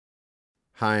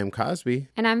Hi, I'm Cosby.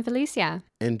 And I'm Felicia.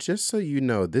 And just so you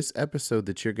know, this episode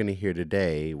that you're going to hear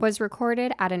today Was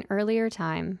recorded at an earlier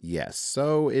time. Yes,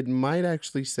 so it might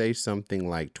actually say something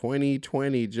like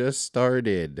 2020 just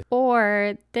started.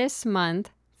 Or this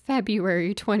month,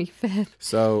 February 25th.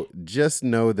 So just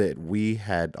know that we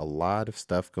had a lot of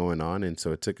stuff going on, and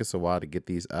so it took us a while to get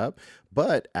these up.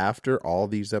 But after all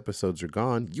these episodes are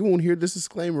gone, you won't hear this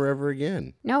disclaimer ever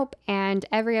again. Nope. And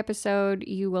every episode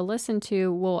you will listen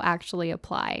to will actually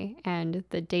apply, and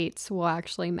the dates will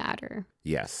actually matter.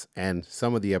 Yes, and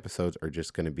some of the episodes are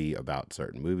just going to be about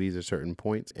certain movies or certain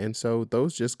points, and so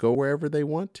those just go wherever they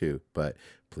want to. But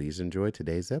please enjoy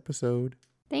today's episode.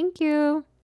 Thank you.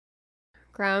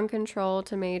 Ground control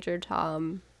to Major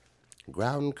Tom.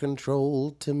 Ground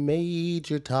control to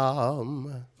Major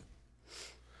Tom.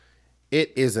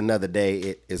 It is another day.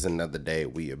 It is another day.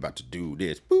 We about to do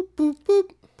this. Boop, boop,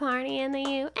 boop. Party in the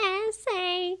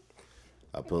USA.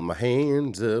 I put my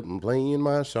hands up and playing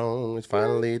my song. It's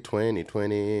finally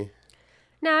 2020.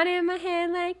 Not in my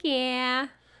head like, yeah.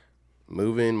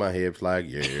 Moving my hips like,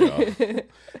 yeah.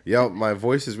 Yo, my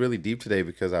voice is really deep today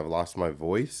because I've lost my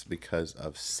voice because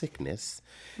of sickness.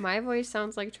 My voice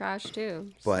sounds like trash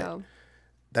too. But so.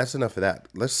 That's enough of that.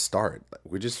 Let's start.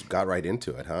 We just got right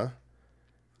into it, huh?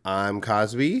 I'm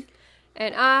Cosby.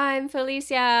 And I'm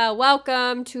Felicia.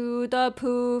 Welcome to the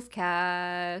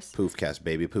Poofcast. Poofcast,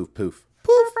 baby. Poof, poof.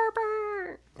 Poof.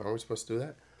 Aren't we supposed to do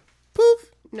that?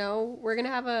 Poof. No, we're going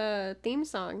to have a theme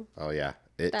song. Oh, yeah.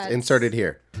 It's inserted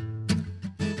here.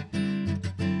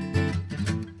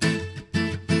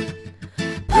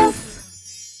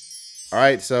 All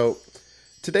right, so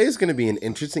today is going to be an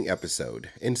interesting episode.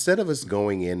 Instead of us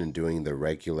going in and doing the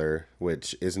regular,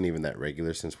 which isn't even that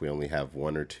regular since we only have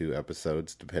 1 or 2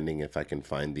 episodes, depending if I can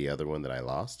find the other one that I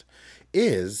lost,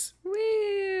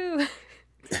 Woo!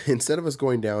 Instead of us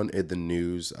going down in the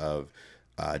news of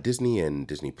Disney and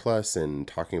Disney Plus and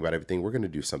talking about everything, we're going to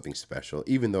do something special,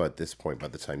 even though at this point, by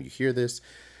the time you hear this,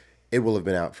 it will have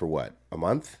been out for what? A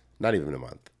month? Not even a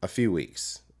month. A few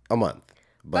weeks. A month.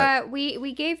 But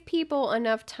we gave people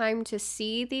enough time to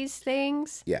see these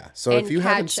things. Yeah. So if you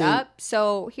haven't seen, up.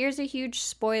 So here's a huge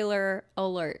spoiler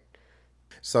alert.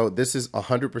 So this is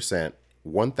 100%,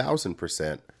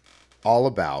 1000% all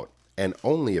about and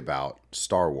only about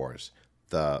Star Wars,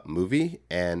 the movie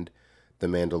and The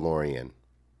Mandalorian.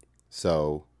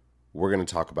 So we're going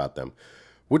to talk about them.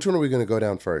 Which one are we going to go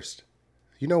down first?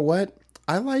 You know what?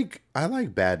 I like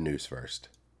bad news first.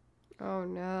 Oh,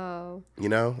 no. You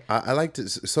know, I like to,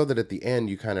 so that at the end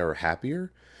you kind of are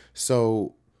happier.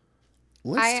 So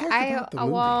let's talk about the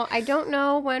movie. Well, I don't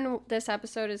know when this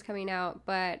episode is coming out,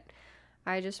 but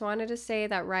I just wanted to say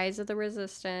that Rise of the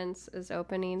Resistance is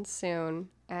opening soon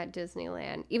at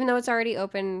Disneyland, even though it's already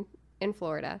open in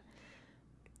Florida.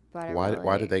 But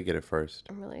why did they get it first?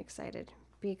 I'm really excited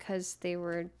because they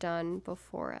were done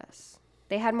before us.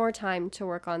 They had more time to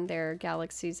work on their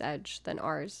Galaxy's Edge than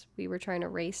ours. We were trying to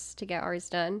race to get ours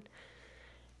done.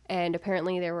 And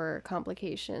apparently there were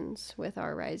complications with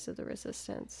our Rise of the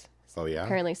Resistance. Oh, yeah?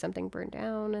 Apparently something burned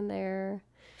down in there.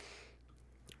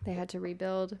 They had to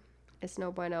rebuild. It's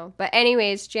no bueno. But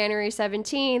anyways, January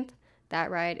 17th,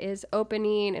 that ride is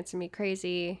opening. It's going to be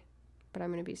crazy. But I'm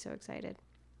going to be so excited.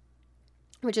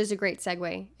 Which is a great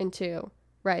segue into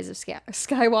Rise of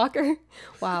Skywalker.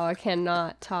 Wow, I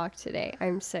cannot talk today.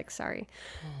 I'm sick, sorry.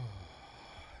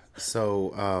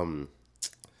 So,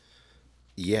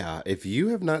 yeah, if you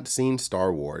have not seen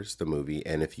Star Wars, the movie,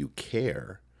 and if you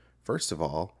care, first of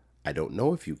all, I don't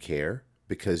know if you care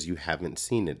because you haven't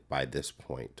seen it by this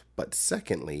point. But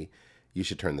secondly, you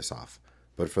should turn this off.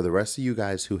 But for the rest of you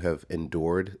guys who have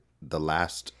endured the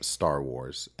last Star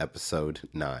Wars, Episode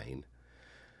 9,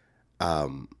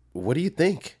 what do you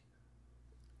think?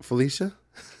 Felicia?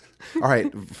 All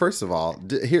right, first of all,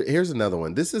 here's another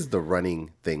one. This is the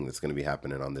running thing that's going to be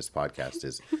happening on this podcast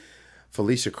is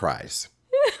Felicia cries.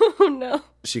 Oh, no.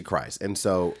 She cries. And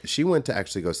so she went to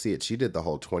actually go see it. She did the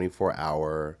whole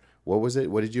 24-hour, what was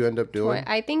it? What did you end up doing?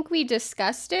 I think we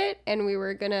discussed it, and we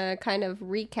were going to kind of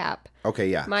recap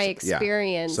my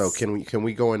experience. Yeah. So can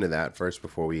we go into that first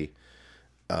before we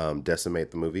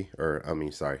dissect the movie?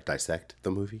 Dissect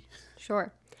the movie?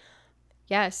 Sure.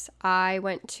 Yes, I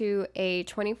went to a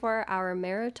 24-hour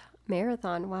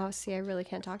marathon. Wow, see, I really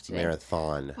can't talk today.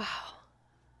 Marathon. Wow.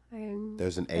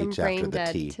 There's an I'm H after the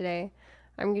dead T. Today.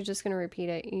 I'm just going to repeat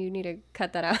it. You need to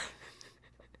cut that out.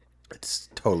 It's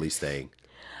totally staying.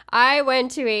 I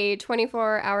went to a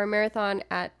 24-hour marathon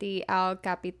at the El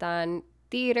Capitan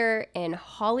Theater in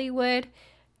Hollywood.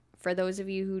 For those of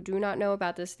you who do not know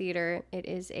about this theater, it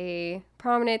is a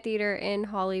prominent theater in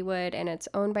Hollywood, and it's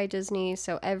owned by Disney.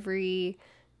 So every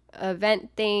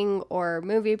event thing or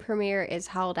movie premiere is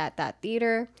held at that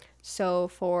theater. So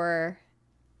for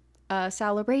a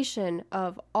celebration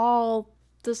of all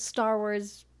the Star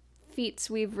Wars feats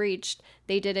we've reached,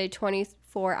 they did a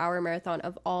 24-hour marathon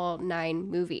of all 9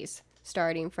 movies,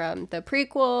 starting from the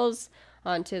prequels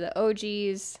onto the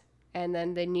OGs and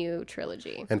then the new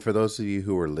trilogy. And for those of you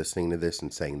who are listening to this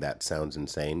and saying that sounds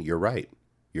insane, you're right.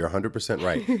 You're 100%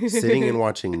 right. Sitting and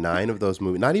watching 9 of those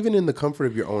movies, not even in the comfort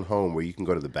of your own home where you can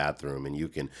go to the bathroom and you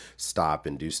can stop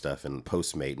and do stuff and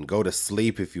Postmate and go to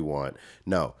sleep if you want.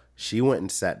 No, she went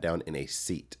and sat down in a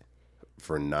seat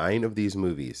for 9 of these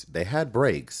movies. They had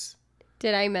breaks.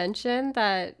 Did I mention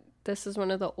that this is one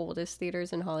of the oldest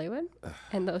theaters in Hollywood?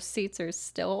 And those seats are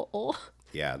still old.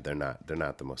 Yeah, they're not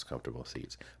the most comfortable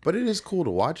seats. But it is cool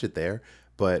to watch it there.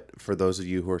 But for those of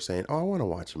you who are saying, "Oh, I want to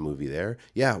watch a movie there."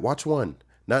 Yeah, watch one.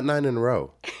 Not 9 in a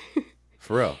row.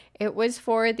 For real. It was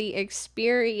for the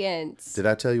experience. Did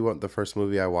I tell you what the first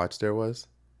movie I watched there was?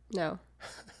 No.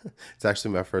 It's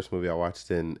actually my first movie I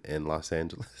watched in Los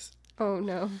Angeles. Oh,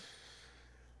 no.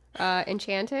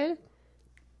 Enchanted?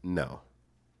 No.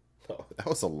 Oh, that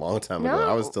was a long time ago.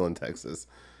 I was still in Texas.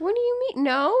 What do you mean?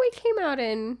 No, it came out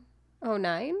in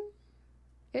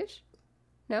 09-ish?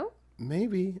 No?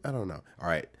 Maybe. I don't know. All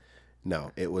right.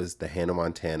 No, it was the Hannah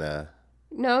Montana.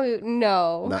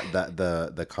 No. Not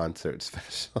the concert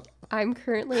special. I'm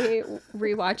currently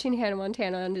rewatching Hannah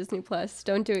Montana on Disney Plus.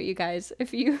 Don't do it, you guys.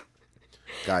 If you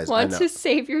want to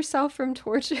save yourself from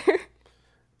torture.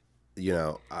 You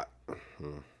know,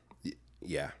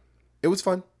 yeah. It was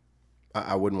fun.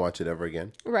 I wouldn't watch it ever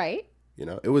again. Right. You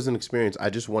know, it was an experience. I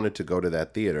just wanted to go to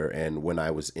that theater. And when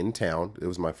I was in town, it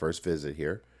was my first visit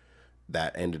here.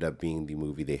 That ended up being the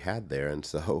movie they had there. And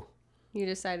so you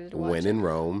decided to watch when in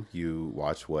Rome, you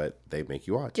watch what they make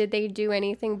you watch. Did they do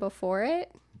anything before it?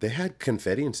 They had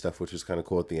confetti and stuff, which was kind of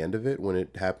cool at the end of it when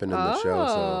it happened in the show.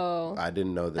 So I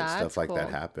didn't know that stuff like that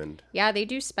happened. Yeah, they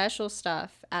do special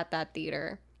stuff at that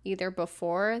theater. Either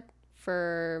before,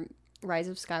 for Rise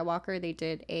of Skywalker, they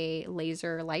did a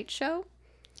laser light show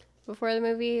before the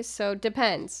movie. So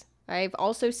depends. I've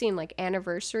also seen like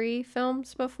anniversary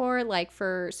films before, like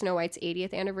for Snow White's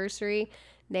 80th anniversary.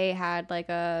 They had like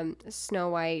a Snow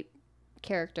White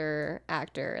character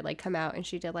actor like come out and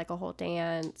she did like a whole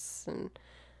dance and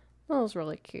it was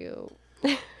really cute.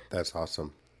 That's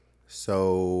awesome.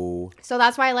 So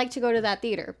that's why I like to go to that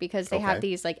theater because they have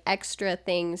these like extra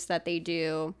things that they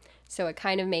do. So it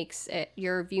kind of makes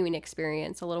your viewing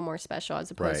experience a little more special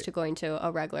as opposed to going to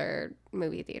a regular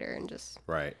movie theater and just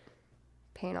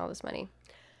paying all this money.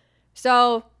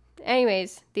 So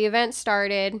anyways, the event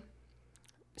started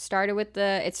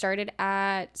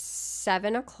at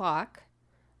 7:00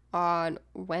 on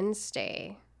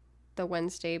Wednesday, the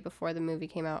Wednesday before the movie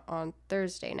came out on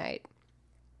Thursday night.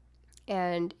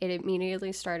 And it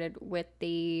immediately started with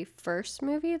the first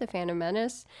movie, The Phantom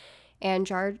Menace, and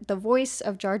the voice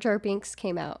of Jar Jar Binks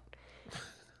came out.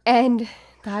 And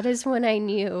that is when I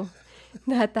knew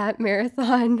that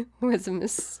marathon was a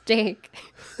mistake.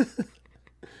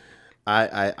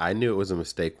 I knew it was a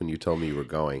mistake when you told me you were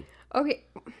going. Okay,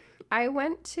 I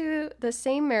went to the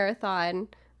same marathon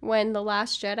when The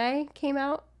Last Jedi came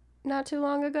out not too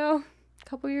long ago, a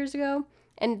couple years ago.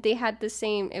 And they had the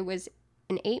same, it was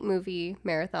an 8-movie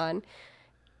marathon.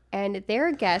 And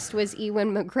their guest was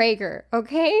Ewan McGregor,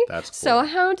 okay? That's cool. So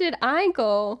how did I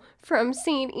go from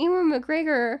seeing Ewan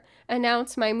McGregor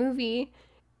announce my movie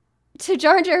to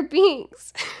Jar Jar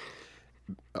Binks?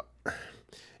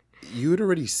 You'd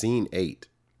already seen 8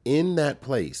 in that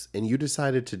place, and you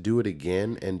decided to do it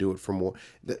again and do it for more.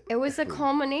 It was a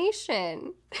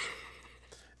culmination.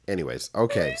 Anyways,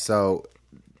 okay, so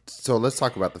let's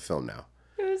talk about the film now.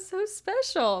 It was so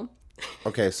special.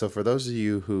 Okay, so for those of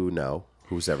you who know,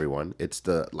 who's everyone, it's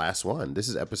the last one. This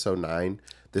is episode 9.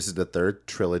 This is the 3rd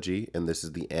trilogy, and this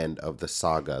is the end of the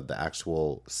saga, the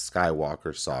actual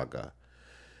Skywalker saga.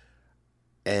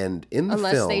 And in the film...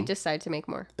 Unless they decide to make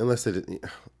more.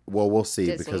 Well, we'll see.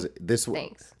 Disney. Because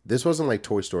this wasn't like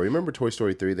Toy Story. Remember Toy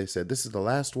Story 3? They said, this is the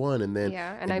last one. And then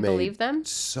I believe them.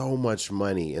 So much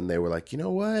money. And they were like, you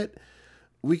know what?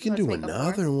 We can do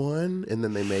another one. And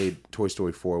then they made Toy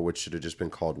Story 4, which should have just been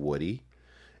called Woody.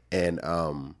 And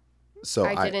so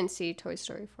I didn't see Toy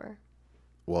Story 4.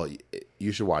 Well,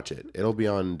 you should watch it. It'll be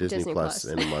on Disney Plus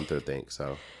in a month, I think.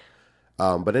 So,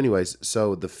 but anyways,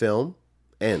 so the film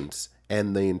ends.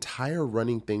 And the entire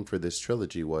running thing for this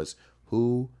trilogy was,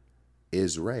 who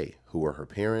is Rey? Who are her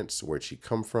parents? Where'd she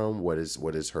come from? What is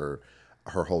her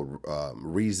whole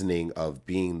reasoning of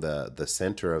being the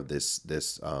center of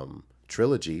this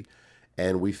trilogy?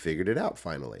 And we figured it out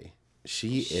finally.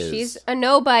 She's a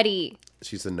nobody.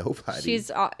 She's a nobody.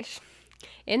 She's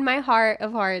in my heart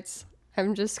of hearts.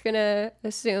 I'm just gonna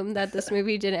assume that this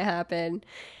movie didn't happen,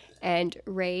 and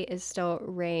Ray is still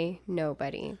Ray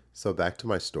nobody. So back to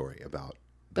my story about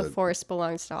the Force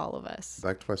belongs to all of us.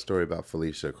 Back to my story about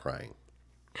Felicia crying.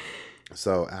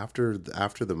 So after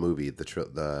the movie, the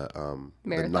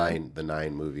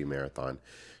 9 movie marathon,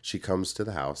 she comes to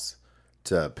the house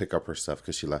to pick up her stuff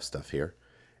because she left stuff here,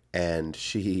 and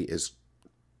she is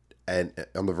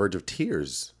on the verge of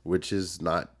tears, which is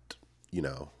not,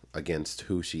 against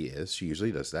who she is. She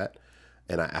usually does that.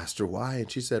 And I asked her why,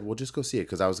 and she said, "Well, just go see it,"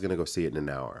 because I was gonna go see it in an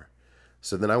hour.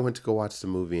 So then I went to go watch the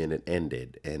movie, and it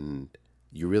ended, and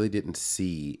you really didn't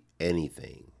see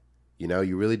anything.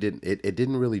 You really didn't. It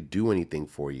didn't really do anything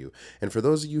for you. And for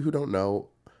those of you who don't know,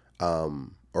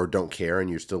 or don't care, and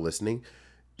you're still listening,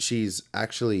 she's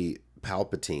actually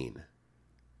Palpatine.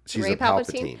 She's Ray a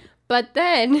Palpatine. But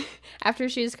then, after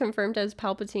she's confirmed as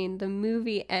Palpatine, the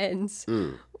movie ends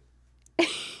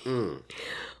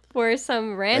for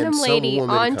some random lady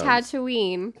on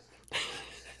Tatooine.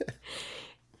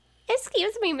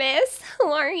 "Excuse me, miss. Who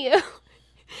are you?"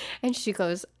 And she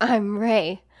goes, "I'm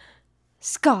Rey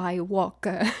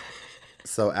Skywalker."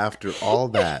 So after all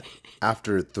that,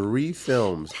 after 3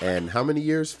 films and how many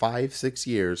years? 5, 6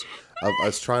 years of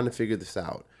us trying to figure this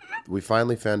out, we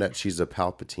finally found out she's a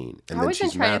Palpatine. And then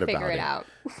she's mad about it.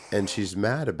 And she's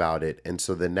mad about it. And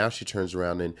so then now she turns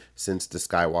around, and since the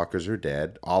Skywalkers are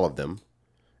dead, all of them,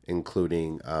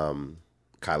 including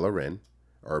Kylo Ren,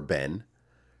 or Ben,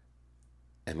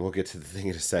 and we'll get to the thing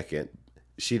in a second,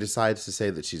 she decides to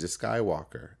say that she's a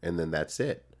Skywalker, and then that's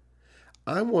it.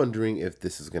 I'm wondering if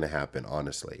this is going to happen,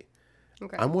 honestly.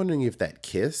 Okay. I'm wondering if that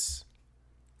kiss...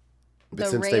 The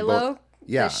Reylo?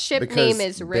 Yeah. The ship name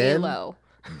is Reylo.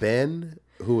 Ben,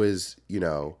 who is,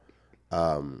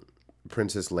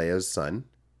 Princess Leia's son,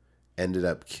 ended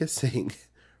up kissing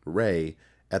Rey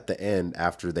at the end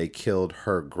after they killed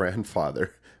her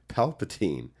grandfather,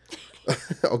 Palpatine.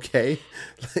 Okay,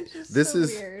 this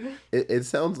is weird. It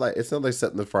sounds like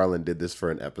Seth MacFarlane did this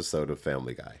for an episode of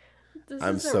Family Guy.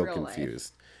 I'm so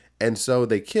confused. And so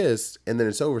they kissed, and then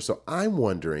it's over. So I'm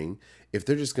wondering if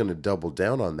they're just going to double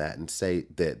down on that and say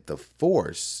that the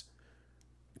Force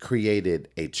created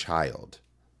a child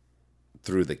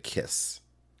through the kiss.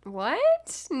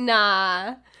 What?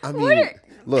 Nah. I mean,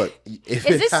 look. Is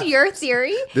this your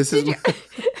theory? This is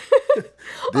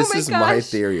this is my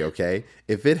theory. Okay,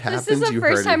 if it happens, this is the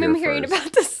first time I'm hearing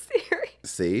about this theory.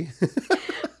 See?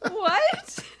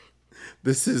 What?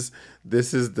 This is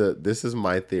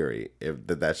my theory. If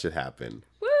that should happen.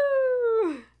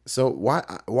 Woo! So why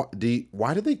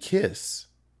did they kiss?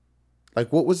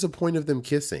 Like, what was the point of them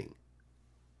kissing?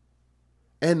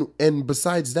 And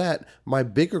besides that, my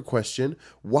bigger question,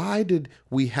 why did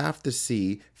we have to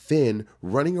see Finn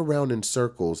running around in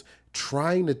circles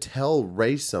trying to tell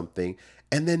Rey something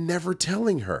and then never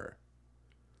telling her?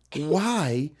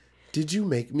 Why did you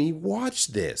make me watch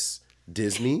this,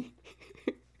 Disney?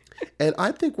 And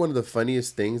I think one of the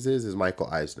funniest things is Michael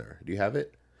Eisner. Do you have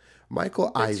it?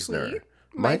 Michael Eisner. Tweet?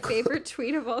 My favorite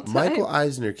tweet of all time. Michael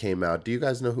Eisner came out. Do you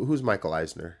guys know who's Michael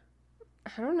Eisner?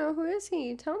 I don't know. Who is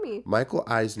he? Tell me. Michael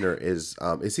Eisner is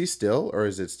he still, or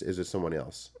is it someone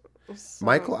else?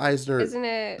 Michael Eisner, isn't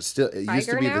it still? It used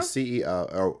Iger to be now? the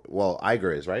CEO. Or, well,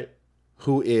 Iger is, right.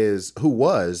 Who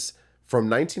was from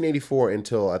 1984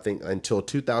 until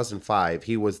 2005.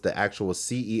 He was the actual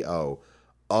CEO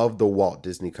of the Walt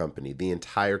Disney Company, the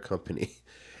entire company,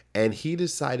 and he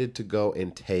decided to go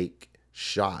and take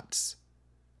shots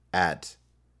at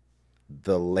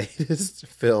the latest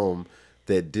film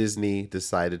that Disney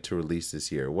decided to release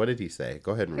this year. What did he say?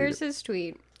 Go ahead and read it. Here's his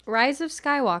tweet. Rise of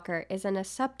Skywalker is an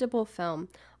acceptable film,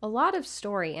 a lot of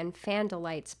story and fan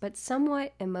delights, but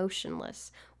somewhat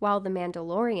emotionless, while The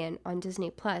Mandalorian on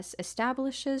Disney Plus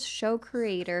establishes show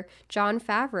creator Jon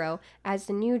Favreau as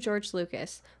the new George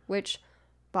Lucas, which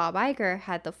Bob Iger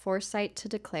had the foresight to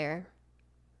declare.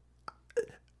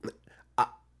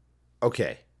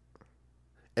 Okay.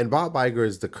 And Bob Iger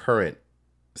is the current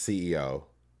CEO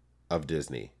of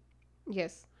Disney.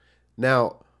 Yes.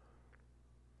 Now,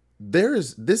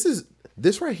 this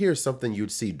right here is something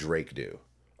you'd see Drake do.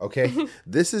 Okay?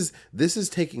 This is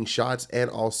taking shots and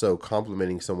also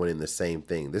complimenting someone in the same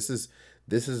thing. This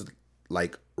is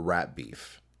like rap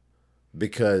beef,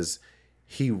 because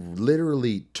he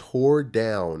literally tore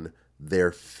down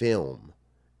their film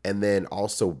and then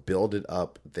also builded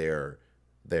up their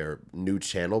new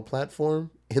channel platform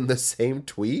in the same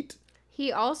tweet.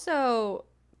 He also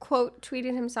quote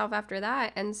tweeted himself after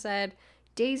that and said,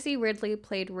 Daisy Ridley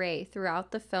played Rey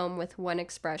throughout the film with one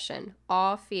expression,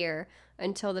 awe, fear,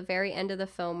 until the very end of the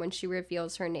film when she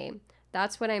reveals her name.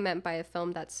 That's what I meant by a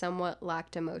film that somewhat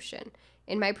lacked emotion.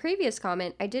 In my previous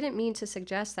comment, I didn't mean to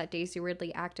suggest that Daisy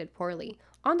Ridley acted poorly.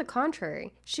 On the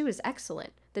contrary, she was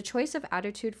excellent. The choice of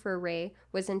attitude for Rey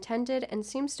was intended and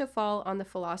seems to fall on the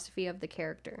philosophy of the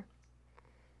character.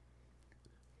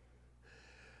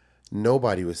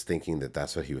 Nobody was thinking that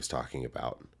that's what he was talking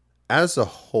about. As a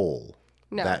whole,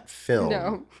 that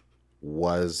film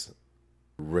was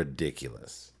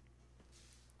ridiculous.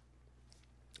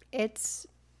 It's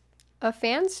a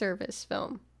fan service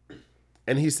film.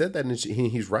 And he said that, and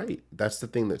he's right. That's the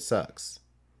thing that sucks.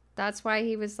 That's why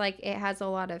he was like, it has a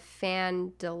lot of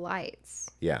fan delights.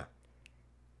 Yeah.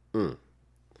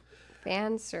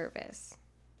 Fan service.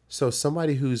 So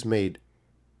somebody who's made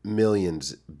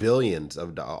millions, billions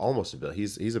of dollars, almost a billion,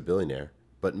 he's a billionaire,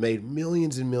 but made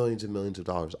millions and millions and millions of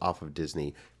dollars off of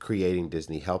Disney, creating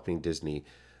Disney, helping Disney.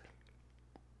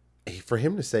 For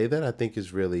him to say that, I think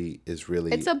is really.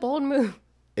 It's a bold move.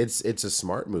 It's a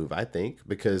smart move, I think,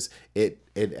 because it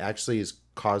actually is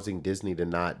causing Disney to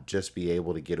not just be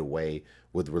able to get away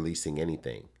with releasing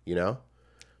anything, you know?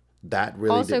 That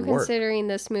really also didn't work. Considering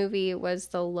this movie was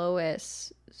the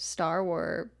lowest Star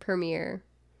Wars premiere.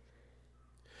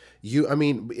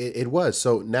 It was.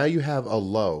 So now you have a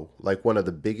low, like one of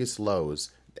the biggest lows,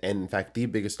 and in fact, the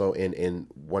biggest low in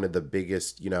one of the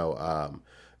biggest,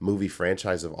 movie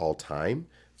franchise of all time.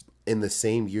 In the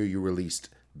same year, you released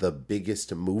the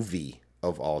biggest movie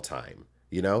of all time,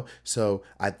 you know? So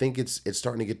I think it's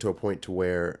starting to get to a point to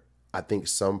where I think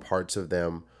some parts of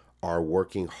them are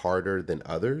working harder than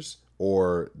others,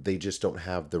 or they just don't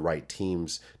have the right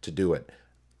teams to do it.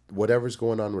 Whatever's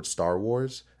going on with Star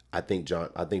Wars, I think John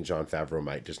Favreau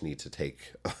might just need to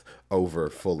take over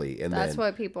fully. And that's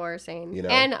what people are saying. You know?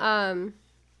 And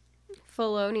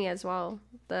Filoni as well,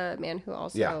 the man who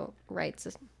also writes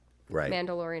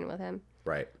Mandalorian with him.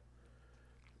 Right.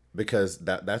 Because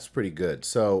that's pretty good.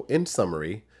 So, in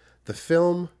summary, the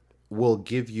film will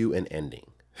give you an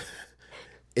ending.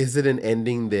 Is it an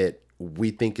ending that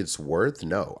we think it's worth?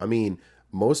 No. I mean,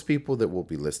 most people that will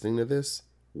be listening to this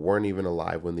weren't even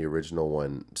alive when the original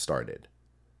one started.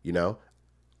 You know?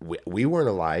 We weren't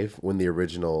alive when the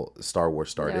original Star Wars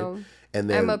started. No. And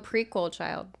then, I'm a prequel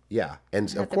child. Yeah.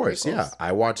 And of course,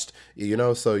 I watched,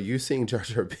 so you seeing Jar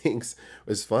Jar Binks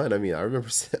was fun. I mean, I remember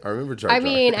Jar Jar. I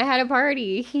mean, I had a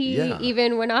party. He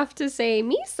even went off to say,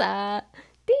 Misa,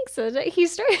 thanks. He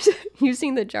started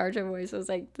using the Jar Jar voice. I was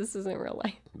like, this isn't real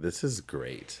life. This is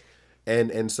great.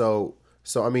 And so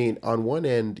I mean, on one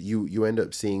end, you end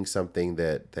up seeing something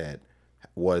that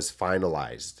was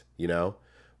finalized, you know,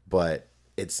 but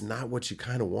it's not what you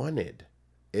kind of wanted.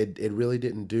 It really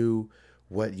didn't do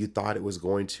what you thought it was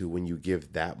going to when you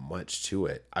give that much to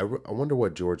it. I wonder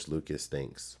what George Lucas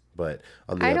thinks. But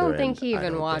on the I other don't end, think he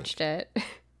even watched it.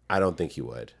 I don't think he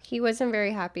would. He wasn't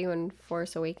very happy when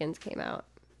Force Awakens came out.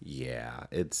 Yeah,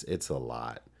 it's a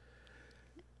lot.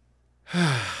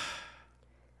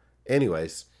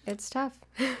 Anyways, it's tough.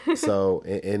 So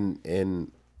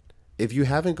in if you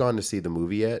haven't gone to see the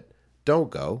movie yet, don't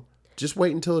go. Just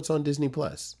wait until it's on Disney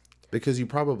Plus. Because you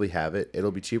probably have it.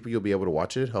 It'll be cheaper. You'll be able to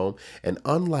watch it at home. And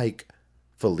unlike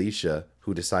Felicia,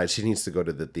 who decides she needs to go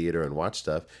to the theater and watch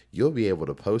stuff, you'll be able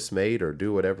to Postmate or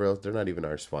do whatever else. They're not even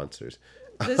our sponsors.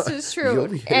 This is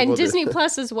true. And Disney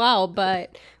Plus as well.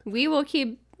 But we will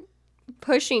keep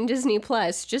pushing Disney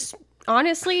Plus. Just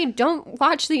honestly, don't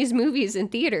watch these movies in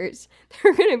theaters.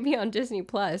 They're going to be on Disney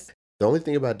Plus. The only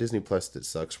thing about Disney Plus that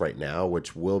sucks right now,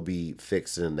 which will be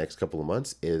fixed in the next couple of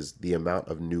months, is the amount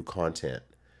of new content.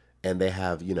 And they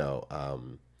have,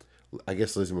 I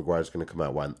guess Lizzie McGuire is going to come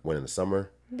out when in the summer.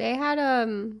 They had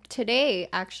today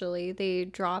actually they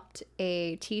dropped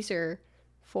a teaser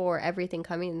for everything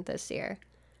coming this year.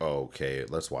 Okay,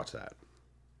 let's watch that.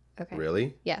 Okay.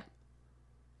 Really? Yeah.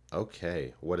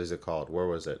 Okay, what is it called? Where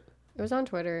was it? It was on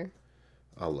Twitter.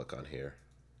 I'll look on here.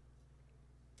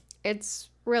 It's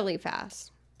really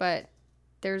fast, but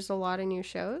there's a lot of new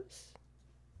shows.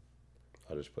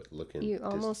 I'll just put look in. You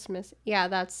almost missed. Yeah,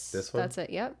 that's this one? That's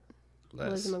it. Yep.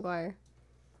 Lizzie McGuire.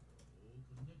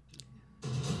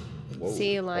 Whoa,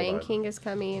 see, Lion King is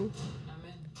coming.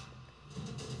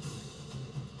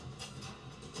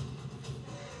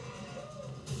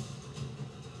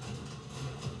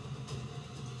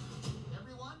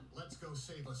 Everyone, let's go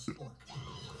save a sport.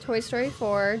 Toy Story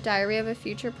 4, Diary of a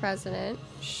Future President,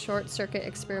 Short Circuit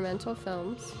Experimental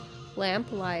Films,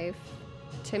 Lamp Life,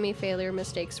 Timmy Failure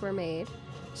Mistakes Were Made,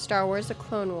 Star Wars The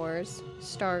Clone Wars,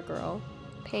 Stargirl,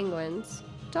 Penguins,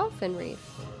 Dolphin Reef,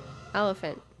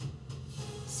 Elephant,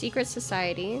 Secret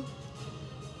Society,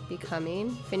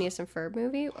 Becoming. Phineas and Ferb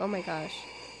movie? Oh my gosh.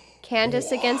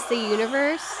 Candace Against the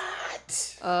Universe?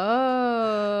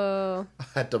 Oh. I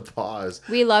had to pause.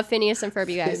 We love Phineas and Ferb,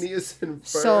 you guys. Phineas and Ferb.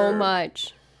 So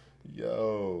much.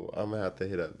 Yo, I'm gonna have to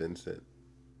hit up Vincent.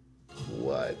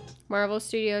 What? Marvel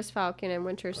Studios Falcon and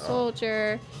Winter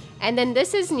Soldier. And then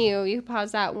this is new. You can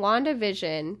pause that.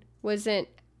 WandaVision wasn't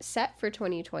set for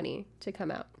 2020 to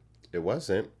come out. It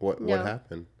wasn't. What No.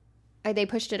 happened? They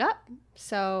pushed it up.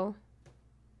 So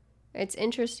it's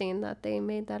interesting that they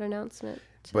made that announcement.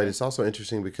 But it's also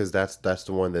interesting because that's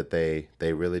the one that they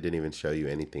really didn't even show you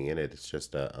anything in it. It's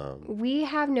just a We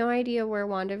have no idea where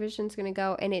WandaVision's going to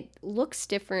go, and it looks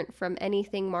different from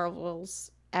anything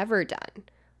Marvel's ever done.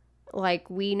 Like,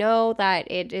 we know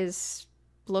that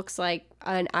looks like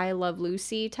an I Love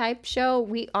Lucy type show.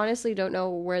 We honestly don't know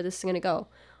where this is going to go.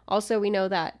 Also, we know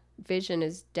that Vision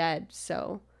is dead,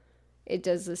 so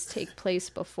does this take place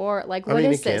before? Like, what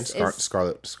is this?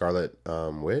 Scarlet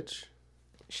Witch?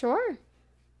 Sure.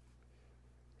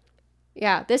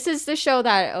 Yeah, this is the show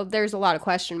that there's a lot of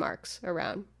question marks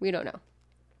around. We don't know.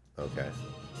 Okay.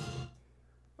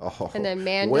 Oh. And then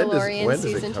when Mandalorian does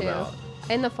it season come 2 out?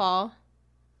 in the fall.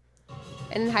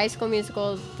 And then High School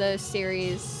Musical, the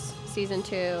series, season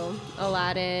 2,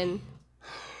 Aladdin,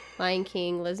 Lion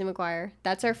King, Lizzie McGuire.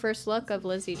 That's our first look of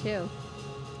Lizzie too.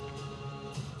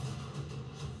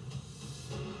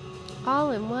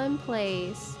 All in one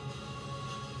place.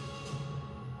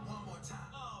 One more time.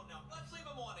 Oh, no. Let's leave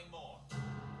him wanting more.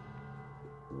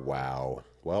 Wow.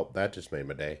 Well, that just made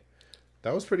my day.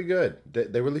 That was pretty good.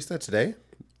 They released that today?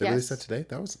 They Yes. released that today?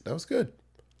 That was good.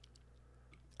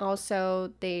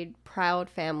 Also, the Proud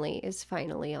Family is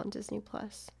finally on Disney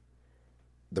Plus.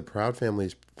 The Proud Family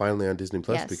is finally on Disney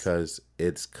Plus Yes. because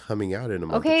it's coming out in a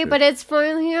month. Okay, or two. but it's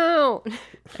finally out.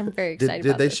 I'm very excited did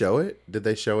about they this. show it? Did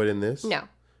they show it in this? No.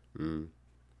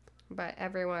 But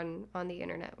everyone on the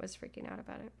internet was freaking out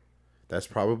about it. That's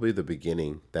probably the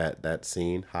beginning. That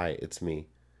scene. Hi, it's me.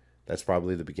 That's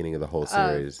probably the beginning of the whole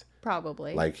series.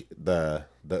 Probably. Like the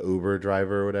Uber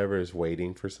driver or whatever is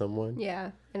waiting for someone.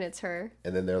 Yeah, and it's her.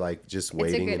 And then they're like just a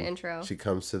waiting. good and intro. She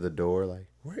comes to the door like,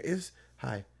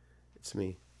 hi, it's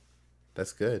me.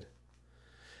 That's good.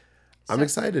 I'm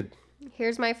excited.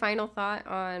 Here's my final thought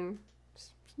on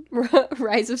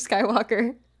Rise of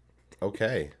Skywalker.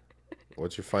 Okay.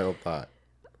 What's your final thought?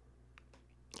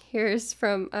 Here's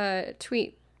from a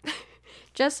tweet.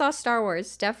 Just saw Star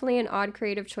Wars. Definitely an odd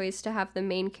creative choice to have the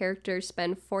main characters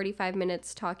spend 45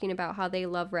 minutes talking about how they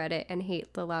love Reddit and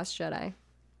hate The Last Jedi.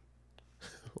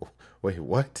 Wait,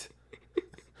 what?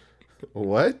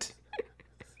 What?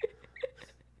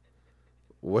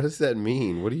 What does that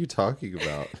mean? What are you talking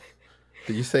about?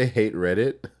 Did you say hate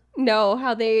Reddit? No,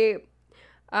 how they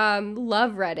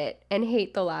love Reddit and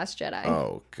hate The Last Jedi.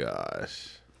 Oh,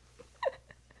 gosh.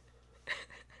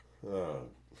 Oh,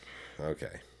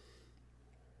 okay.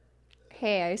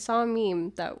 Hey, I saw a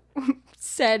meme that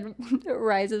said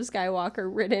Rise of Skywalker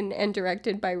written and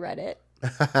directed by Reddit.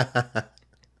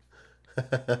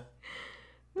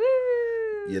 Woo!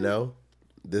 You know,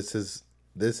 this is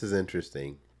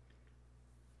interesting.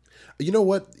 You know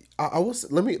what? I will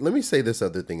let me say this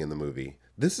other thing in the movie.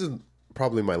 This is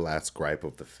probably my last gripe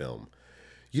of the film.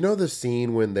 You know the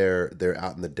scene when they're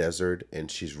out in the desert and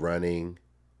she's running,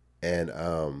 and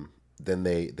then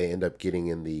they end up getting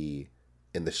in the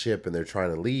ship and they're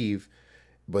trying to leave,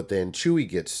 but then Chewie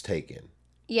gets taken.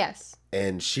 Yes.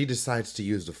 And she decides to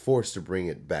use the Force to bring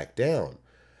it back down.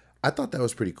 I thought that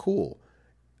was pretty cool.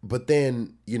 But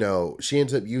then, you know, she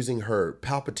ends up using her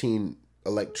Palpatine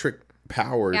electric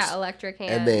powers. Yeah, electric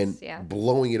hands. And then yeah.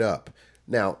 blowing it up.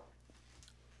 Now,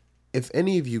 if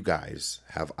any of you guys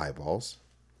have eyeballs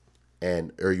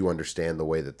or you understand the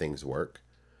way that things work,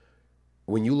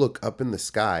 when you look up in the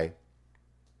sky,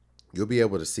 you'll be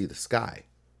able to see the sky.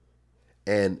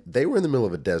 And they were in the middle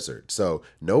of a desert, so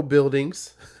no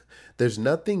buildings. There's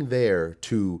nothing there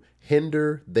to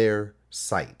hinder their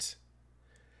sight.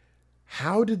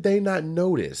 How did they not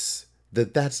notice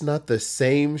that that's not the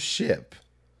same ship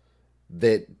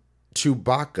that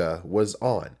Chewbacca was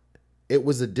on? It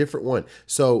was a different one.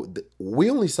 So we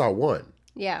only saw one.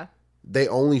 Yeah. They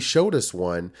only showed us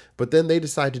one, but then they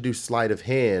decide to do sleight of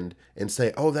hand and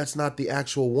say, oh, that's not the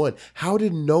actual one. How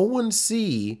did no one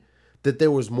see that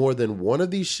there was more than one of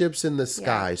these ships in the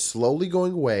sky slowly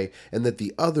going away and that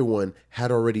the other one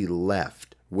had already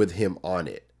left with him on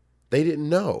it? They didn't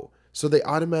know. So they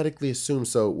automatically assume,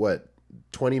 so what,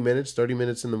 20 minutes, 30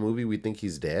 minutes in the movie, we think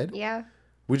he's dead? Yeah.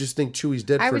 We just think Chewie's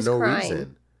dead for no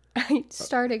reason. I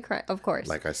started crying, of course.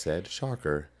 Like I said,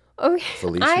 shocker. Okay.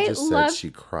 Felicia I just said love she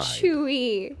cried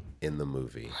Chewie. in the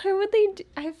movie. Why would they do?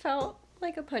 I felt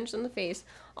like a punch in the face.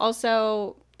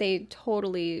 Also, they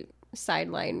totally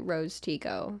sideline Rose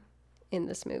Tico in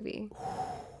this movie.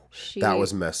 She That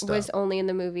was messed was up. only in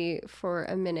the movie for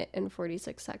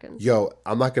 1:46. Yo,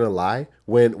 I'm not gonna lie.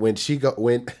 When she go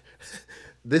when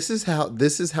this is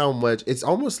how much it's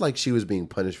almost like she was being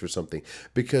punished for something,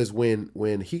 because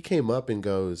when he came up and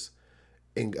goes,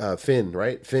 and Finn,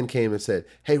 right? Finn came and said,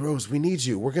 "Hey Rose, we need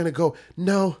you. We're gonna go."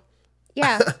 No,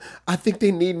 Yeah. I think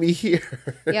they need me here.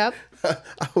 Yep.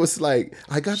 I was like,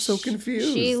 I got so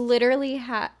confused. She literally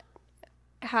had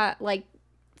like,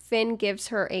 Finn gives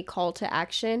her a call to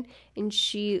action, and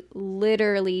she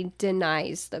literally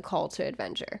denies the call to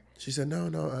adventure. She said,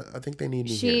 "No, I think they need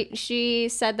me here." She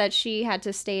said that she had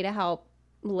to stay to help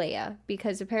Leia,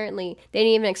 because apparently they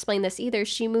didn't even explain this either.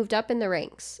 She moved up in the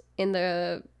ranks in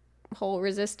the whole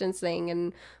resistance thing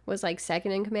and was like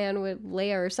second in command with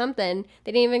Leia or something.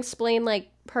 They didn't even explain like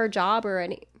her job or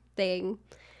anything.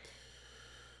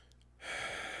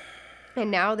 And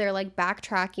now they're like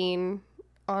backtracking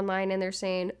online, and they're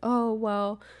saying, "Oh,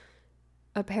 well,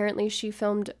 apparently she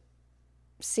filmed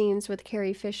scenes with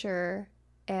Carrie Fisher,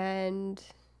 and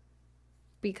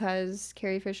because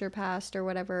Carrie Fisher passed or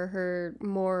whatever, her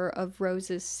more of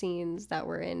Rose's scenes that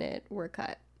were in it were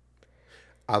cut."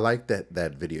 I like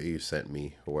that video you sent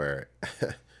me where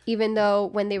Even though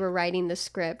when they were writing the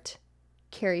script,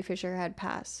 Carrie Fisher had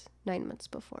passed 9 months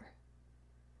before.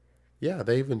 yeah,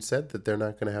 they even said that they're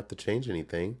not gonna have to change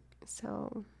anything.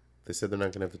 So They said they're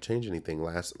not gonna have to change anything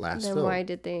last then film. why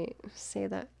did they say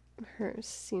that her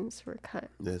scenes were cut?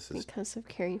 This is Because of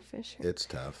Carrie Fisher. it's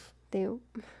tough. They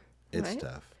It's What?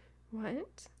 tough.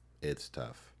 what? It's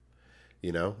tough.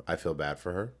 You know, I feel bad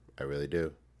for her. I really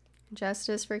do.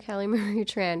 Justice for Kelly Marie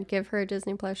Tran. Give her a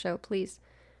Disney Plus show, please.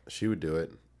 She would do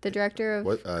it. The director of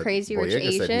What Crazy Rich Boyega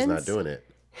Asians. said he's not doing it.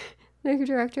 The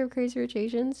director of Crazy Rich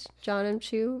Asians, John M.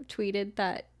 Chu, tweeted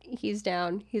that he's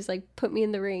down. He's like, "Put me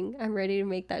in the ring. I'm ready to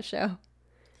make that show."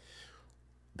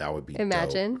 That would be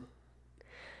Imagine. dope.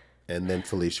 And then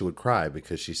Felicia would cry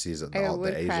because she sees I all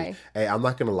would the Asian. cry. Hey, I'm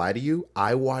not gonna lie to you.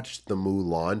 I watched the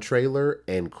Mulan trailer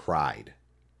and cried.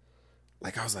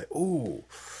 Like I was like, ooh,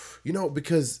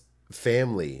 because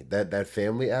family, that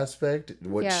family aspect.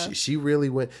 What Yeah. she really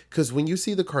went, because when you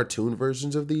see the cartoon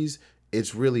versions of these,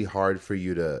 it's really hard for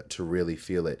you to really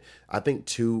feel it. I think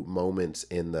two moments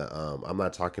in the I'm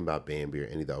not talking about Bambi or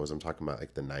any of those. I'm talking about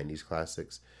like the 90s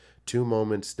classics. Two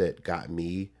moments that got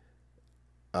me.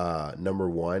 Number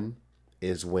one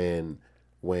is when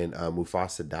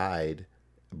Mufasa died,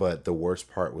 but the worst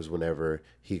part was whenever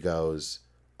he goes,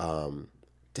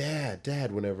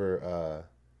 Dad, whenever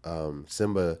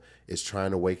Simba is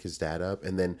trying to wake his dad up,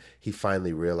 and then he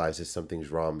finally realizes something's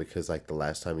wrong, because like the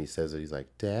last time he says it, he's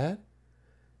like, "Dad."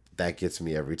 That gets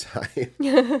me every time.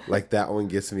 Like that one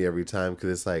gets me every time, because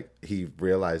it's like he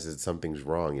realizes something's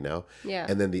wrong, Yeah.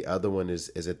 And then the other one is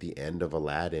at the end of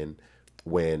Aladdin,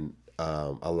 when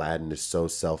Aladdin is so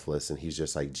selfless and he's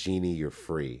just like, "Genie, you're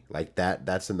free." Like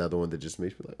that's another one that just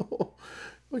makes me like, oh,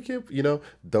 I can't,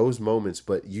 those moments.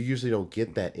 But you usually don't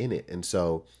get that in it. And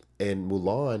so in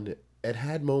Mulan, it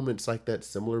had moments like that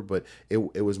similar, but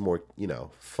it was more,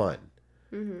 fun.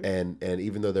 Mm-hmm. And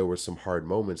even though there were some hard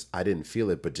moments, I didn't feel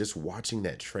it. But just watching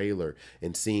that trailer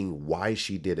and seeing why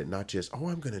she did it, not just, "Oh,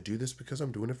 I'm going to do this because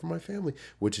I'm doing it for my family,"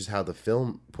 which is how the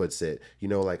film puts it.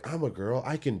 Like, "I'm a girl,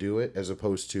 I can do it," as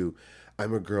opposed to,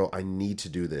 "I'm a girl, I need to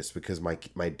do this because my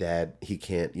dad, he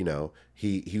can't,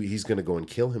 he's going to go and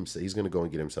kill himself. He's going to go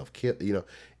and get himself killed."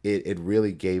 It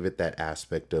really gave it that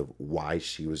aspect of why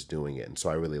she was doing it. And so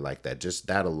I really like that. Just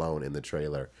that alone in the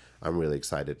trailer, I'm really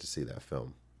excited to see that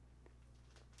film.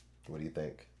 What do you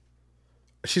think?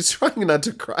 She's trying not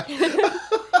to cry.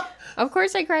 Of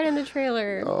course I cried in the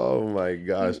trailer. Oh my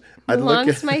gosh.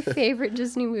 Mulan's my favorite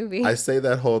Disney movie. I say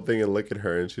that whole thing and look at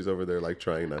her, and she's over there like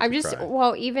trying not to cry.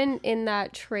 Well, even in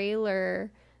that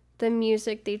trailer, the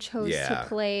music they chose to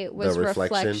play was The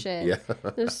Reflection. Yeah.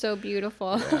 It was so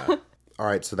beautiful. Yeah. All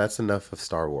right, so that's enough of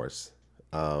Star Wars.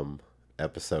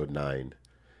 Episode 9,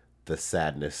 The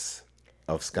Sadness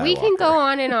of Skywalker. We can go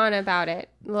on and on about it.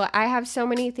 Look, I have so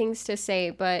many things to say,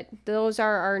 but those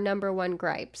are our number one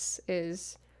gripes: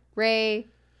 is Rey,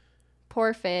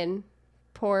 poor Finn,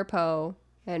 poor Poe,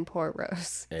 and poor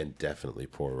Rose. And definitely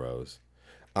poor Rose.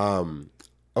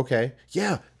 Okay.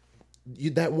 Yeah.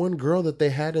 That one girl that they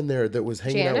had in there that was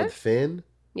hanging out Jana? with Finn.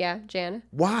 Yeah, Jana.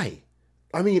 Why?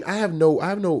 I mean, I have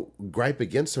no gripe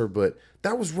against her, but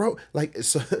that was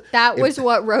so That was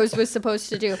what Rose was supposed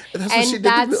to do. That's what she did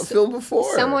in the film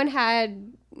before. Someone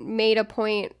had made a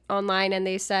point online, and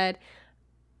they said,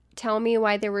 tell me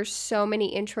why there were so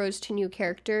many intros to new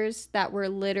characters that were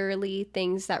literally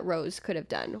things that Rose could have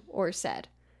done or said.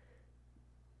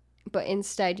 But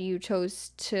instead, you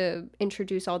chose to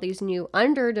introduce all these new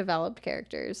underdeveloped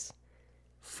characters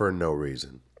For no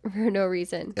reason. for no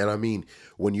reason. And I mean,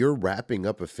 when you're wrapping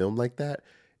up a film like that,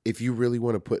 if you really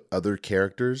want to put other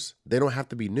characters, they don't have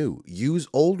to be new. Use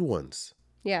old ones.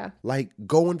 Yeah. Like,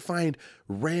 go and find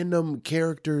random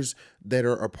characters that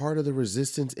are a part of the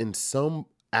resistance in some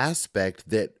aspect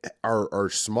that are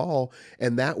small.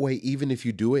 And that way, even if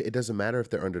you do it, it doesn't matter if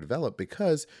they're underdeveloped,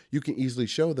 because you can easily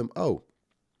show them, oh,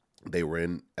 they were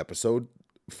in episode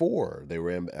 4. They were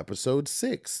in episode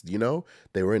 6. You know,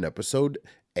 they were in episode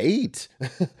 8.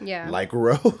 Yeah. Like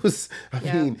Rose. I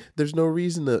Yeah. mean, there's no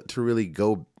reason to really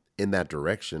go in that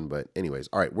direction. But anyways,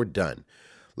 all right, we're done.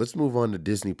 Let's move on to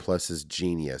Disney Plus's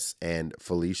Genius and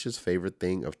Felicia's favorite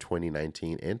thing of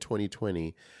 2019 and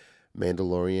 2020,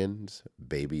 Mandalorian's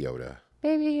Baby Yoda.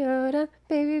 Baby Yoda,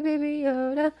 baby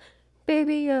Yoda,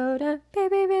 baby Yoda,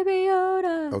 baby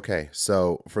Yoda. Okay,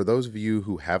 so for those of you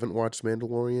who haven't watched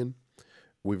Mandalorian,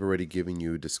 we've already given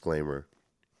you a disclaimer.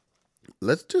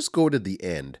 Let's just go to the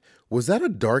end. Was that a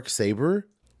dark saber?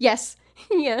 Yes.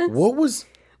 Yes. What was...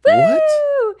 Woo! What?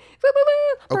 Woo, woo,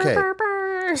 woo. Okay. Brr,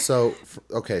 brr, brr. So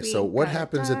We what got a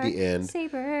happens at the dark end?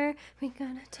 Saber. We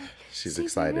got a dark She's saber.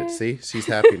 excited. See? She's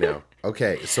happy now.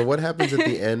 Okay, so what happens at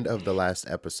the end of the last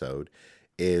episode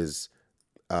is,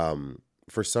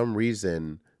 for some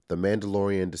reason, the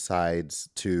Mandalorian decides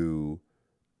to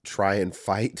try and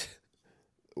fight.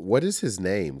 What is his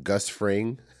name? Gus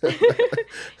Fring?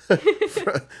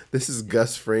 This is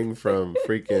Gus Fring from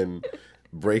freaking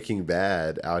Breaking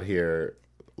Bad out here.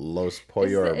 Los Pollo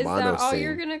Is Hermanos. that all scene.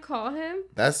 you're gonna call him?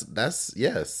 That's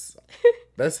yes.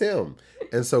 That's him.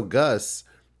 And so Gus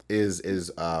is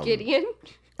Gideon?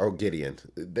 Gideon.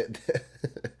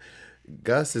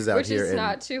 Gus is out Which here is and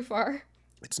not too far.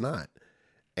 it's not.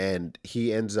 And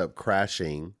he ends up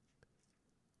crashing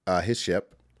his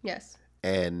ship, Yes.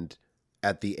 and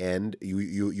at the end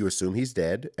you assume he's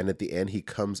dead, and at the end he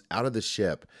comes out of the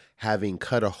ship having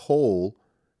cut a hole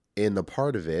in the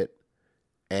part of it,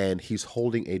 and he's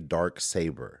holding a dark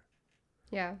saber.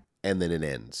 Yeah. And then it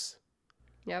ends.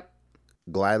 Yep.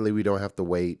 Gladly, we don't have to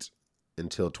wait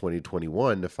until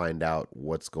 2021 to find out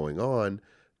what's going on,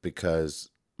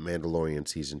 because Mandalorian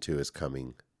season 2 is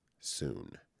coming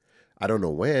soon. I don't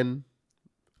know when,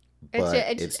 but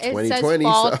it's it 2020. says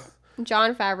fall. So,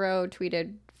 Jon Favreau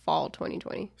tweeted fall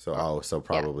 2020. so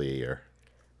probably a year.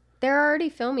 They're already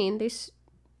filming.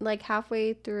 Like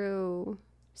halfway through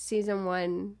season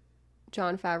 1,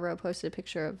 Jon Favreau posted a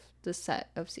picture of the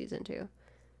set of season 2.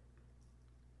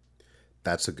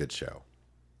 That's a good show.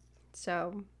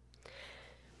 So,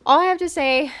 all I have to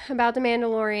say about The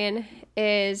Mandalorian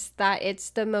is that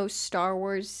it's the most Star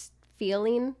Wars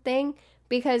feeling thing,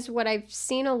 because what I've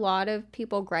seen a lot of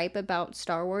people gripe about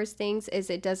Star Wars things is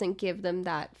it doesn't give them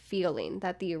that feeling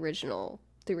that the original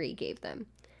 3 gave them.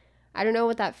 I don't know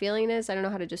what that feeling is. I don't know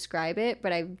how to describe it,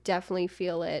 but I definitely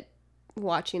feel it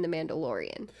watching The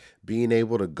Mandalorian. Being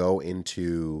able to go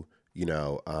into,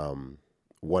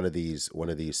 one of these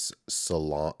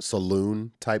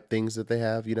saloon type things that they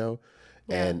have,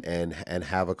 and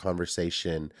have a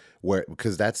conversation where,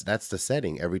 because that's the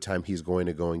setting. Every time he's going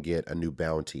to go and get a new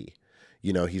bounty,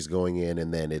 he's going in,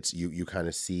 and then it's you kind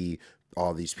of see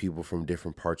all these people from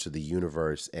different parts of the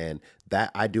universe, and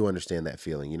that I do understand that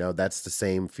feeling. That's the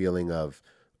same feeling of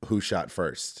who shot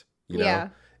first. Yeah.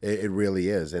 It really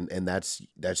is, and that's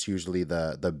usually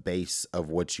the base of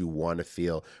what you want to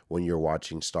feel when you're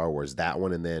watching Star Wars. That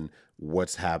one, and then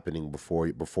what's happening before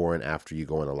and after you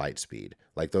go into light speed.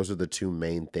 Like, those are the two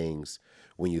main things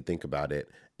when you think about it.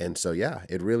 And so yeah,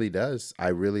 it really does. I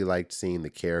really liked seeing the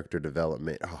character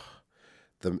development.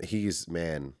 The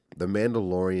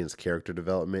Mandalorian's character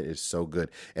development is so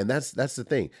good, and that's the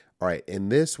thing. All right, in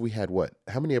this we had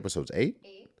how many episodes? 8.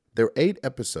 There were 8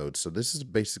 episodes, so this is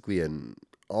basically an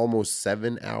almost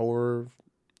 7-hour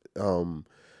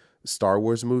Star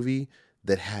Wars movie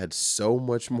that had so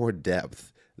much more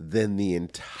depth than the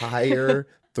entire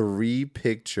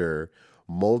 3-picture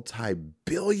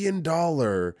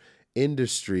multi-billion-dollar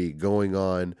industry going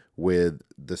on with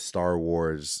the Star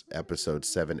Wars episodes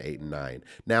 7, 8, and 9.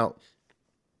 Now,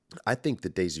 I think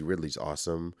that Daisy Ridley's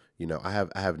awesome. I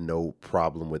have no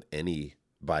problem with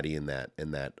anybody in that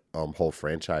whole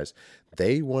franchise.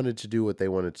 They wanted to do what they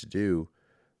wanted to do,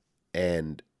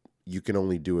 and you can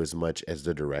only do as much as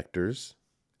the directors,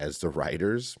 as the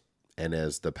writers, and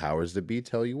as the powers that be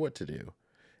tell you what to do.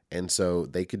 And so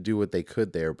they could do what they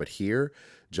could there. But here,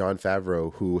 Jon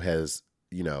Favreau, who has,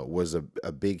 was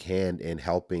a big hand in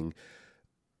helping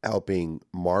helping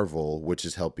Marvel, which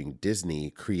is helping Disney,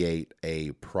 create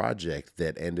a project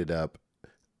that ended up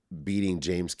beating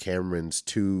James Cameron's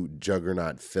two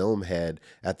juggernaut film head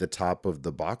at the top of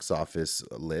the box office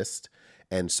list.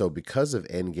 And so because of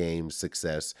Endgame's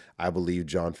success, I believe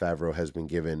Jon Favreau has been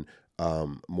given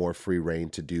more free reign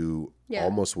to do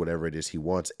almost whatever it is he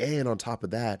wants. And on top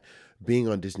of that, being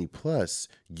on Disney Plus,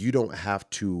 you don't have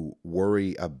to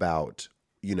worry about,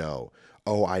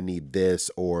 oh, I need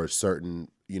this, or certain,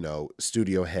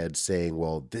 studio heads saying,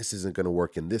 well, this isn't going to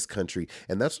work in this country.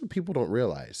 And that's what people don't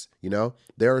realize.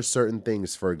 There are certain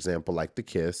things, for example, like the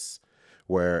kiss,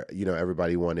 where,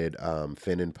 everybody wanted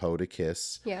Finn and Poe to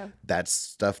kiss. Yeah. That's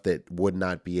stuff that would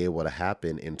not be able to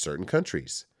happen in certain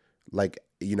countries. Like,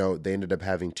 they ended up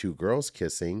having two girls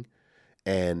kissing,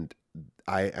 and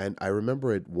I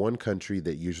remember at one country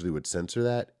that usually would censor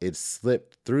that, it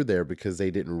slipped through there because they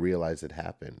didn't realize it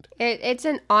happened.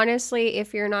 Honestly,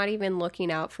 if you're not even looking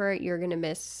out for it, you're going to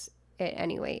miss it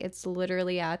anyway. It's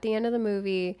literally at the end of the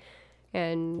movie,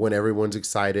 and when everyone's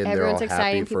excited, everyone's they're all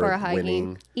excited, happy people for are hugging.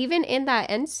 winning. Even in that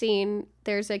end scene,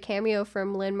 there's a cameo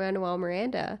from Lin-Manuel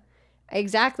Miranda.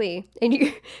 Exactly.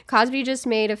 And Cosby just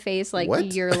made a face like,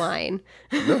 What? you're lying.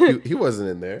 No, he wasn't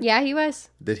in there. Yeah, he was.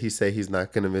 Did he say he's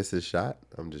not going to miss his shot?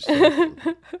 I'm just joking.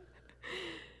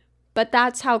 But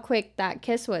that's how quick that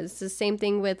kiss was. The same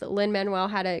thing with Lin-Manuel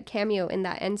had a cameo in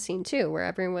that end scene too,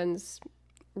 where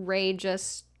Ray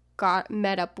just got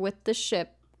met up with the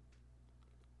ship.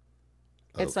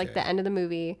 It's like the end of the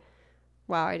movie.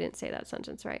 Wow, I didn't say that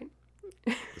sentence right.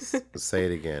 Say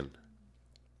it again.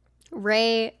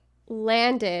 Ray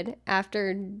landed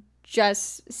after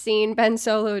just seeing Ben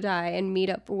Solo die and meet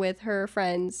up with her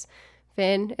friends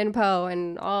Finn and Poe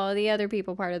and all the other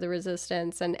people part of the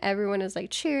Resistance, and everyone is like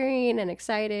cheering and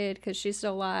excited because she's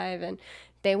still alive and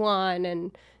they won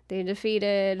and they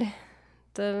defeated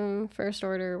the First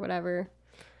Order, whatever.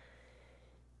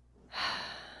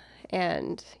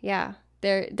 And yeah,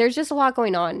 there's just a lot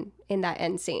going on in that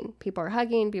end scene. People are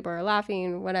hugging, people are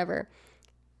laughing, whatever.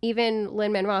 Even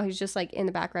Lin-Manuel, who's just like in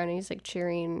the background and he's like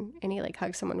cheering and he like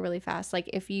hugs someone really fast. Like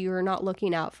if you're not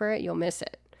looking out for it, you'll miss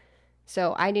it.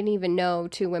 So I didn't even know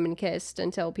two women kissed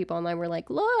until people online were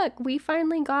like, look, we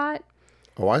finally got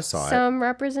I saw some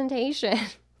representation.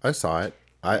 I saw it.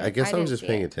 I guess I was didn't just see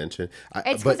paying it. attention.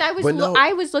 It's because I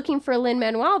was looking for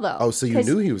Lin-Manuel though. Oh, so you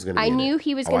knew he was going to be I in knew it.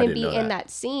 he was Oh, going I to didn't be know in that. that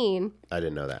scene. I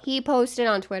didn't know that. He posted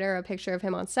on Twitter a picture of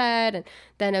him on set and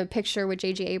then a picture with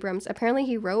J.J. Abrams. Apparently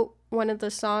he wrote one of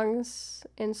the songs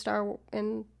in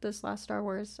this last Star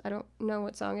Wars. I don't know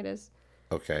what song it is.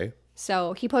 Okay.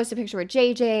 So he posted a picture with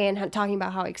JJ and talking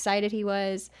about how excited he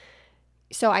was.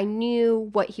 So I knew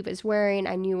what he was wearing.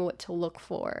 I knew what to look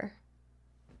for.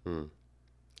 I'm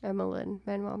a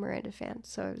Lin-Manuel Miranda fan,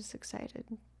 so I was excited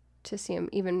to see him,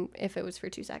 even if it was for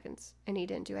 2 seconds, and he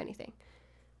didn't do anything.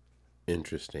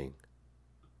 Interesting.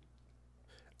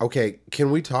 Okay,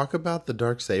 can we talk about the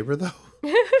Darksaber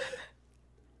though?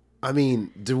 I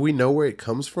mean, do we know where it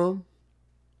comes from?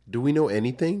 Do we know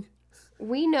anything?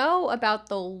 We know about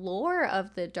the lore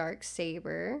of the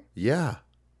Darksaber. Yeah.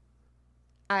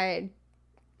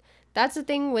 That's the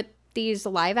thing with these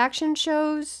live action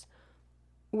shows.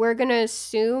 We're going to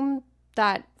assume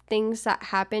that things that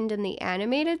happened in the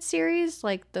animated series,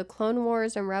 like the Clone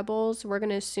Wars and Rebels, we're going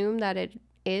to assume that it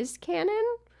is canon.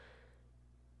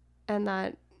 And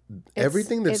that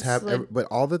everything that's happened, but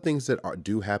all the things that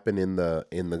do happen in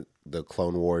the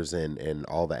Clone Wars and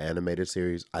all the animated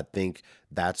series, I think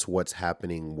that's what's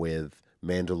happening with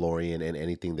Mandalorian and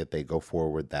anything that they go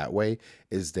forward that way,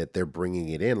 is that they're bringing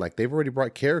it in. Like they've already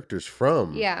brought characters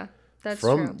from. Yeah, that's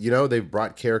true. They've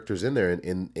brought characters in there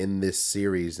in this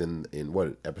series in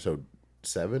what, episode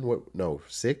 7?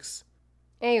 6?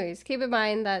 Anyways, keep in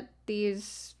mind that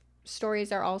these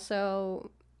stories are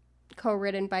also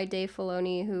co-written by Dave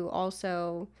Filoni, who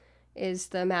also is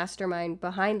the mastermind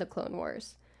behind the Clone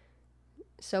Wars.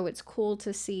 So it's cool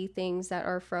to see things that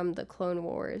are from the Clone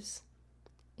Wars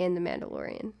in The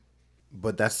Mandalorian.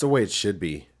 But that's the way it should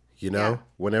be, Yeah.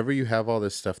 Whenever you have all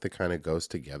this stuff that kind of goes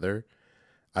together,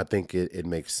 I think it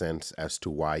makes sense as to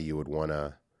why you would want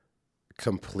to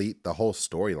complete the whole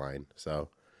storyline. So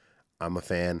I'm a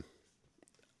fan.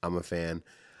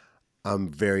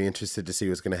 I'm very interested to see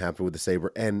what's going to happen with the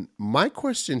saber. And my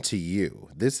question to you,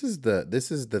 this is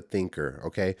the thinker,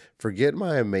 okay? Forget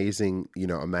my amazing,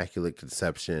 immaculate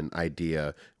conception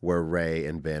idea where Rey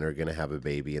and Ben are going to have a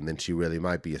baby, and then she really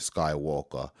might be a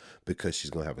Skywalker because she's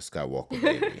going to have a Skywalker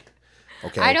baby.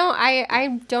 Okay.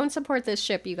 I don't support this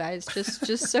ship, you guys.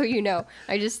 Just so you know.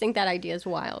 I just think that idea is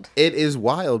wild. It is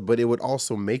wild, but it would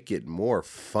also make it more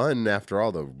fun after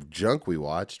all the junk we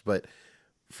watched. But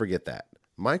forget that.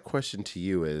 my question to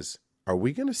you is, are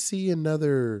we going to see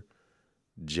another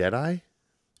Jedi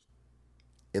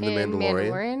in The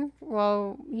Mandalorian?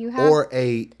 Well, you have Or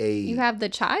you have the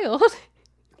child.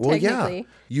 Well, yeah, technically.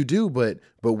 you do, but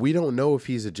we don't know if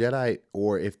he's a Jedi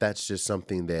or if that's just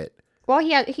something that. Well,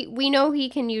 we know he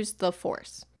can use the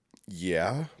Force.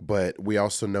 Yeah, but we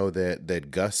also know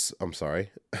that Gus. I'm sorry.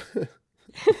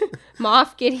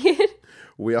 Moff Gideon.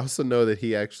 We also know that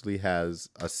he actually has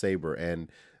a saber, and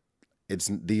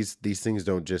it's these things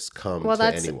don't just come to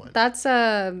anyone. That's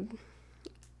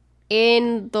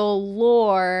in the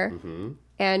lore, Mm-hmm.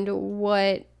 and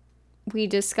what we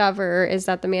discover is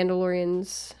that the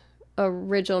Mandalorian's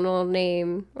original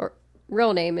name or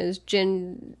real name is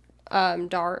Jin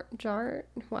Dar.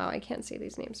 Wow, I can't say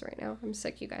these names right now. I'm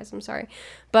sick, you guys. I'm sorry,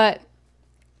 but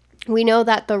we know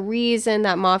that the reason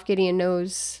that Moff Gideon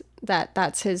knows that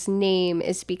that's his name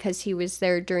is because he was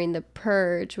there during the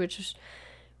Purge, which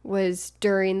was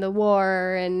during the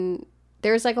war, and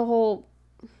there's like a whole.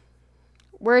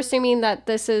 We're assuming that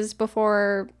this is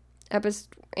before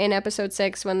episode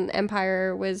 6 when the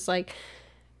Empire was like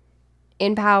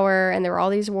in power and there were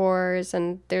all these wars,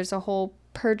 and there's a whole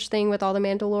purge thing with all the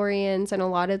Mandalorians, and a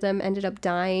lot of them ended up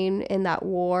dying in that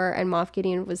war, and Moff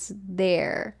Gideon was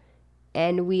there,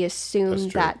 and we assume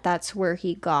that that's where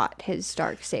he got his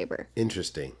Darksaber.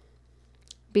 Interesting.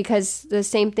 Because the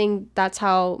same thing, that's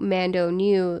how Mando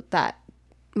knew that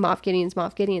Moff Gideon's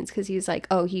because he's like,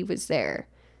 oh, he was there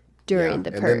during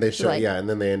the purge. And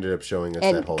then they ended up showing us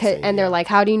that whole scene. And they're like,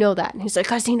 how do you know that? And he's like,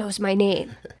 because he knows my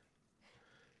name.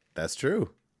 That's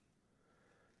true.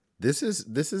 This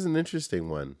is an interesting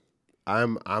one.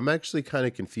 I'm actually kind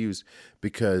of confused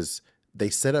because they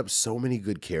set up so many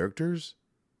good characters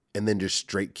and then just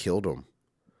straight killed them.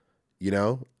 You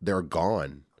know, they're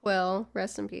gone. Well,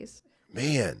 rest in peace.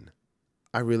 Man,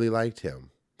 I really liked him.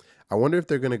 I wonder if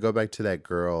they're going to go back to that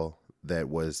girl that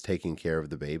was taking care of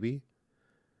the baby.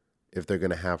 If they're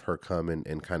going to have her come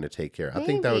and kind of take care. I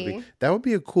think that would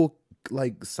be a cool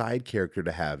like side character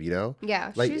to have, you know?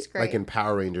 Yeah, like, she's great. Like in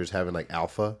Power Rangers having like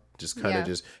Alpha, just kind of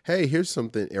just, hey, here's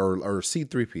something, or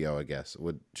C-3PO, I guess,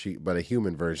 but a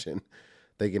human version.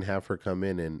 They can have her come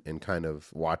in and kind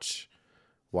of watch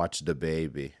the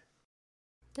baby.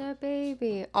 The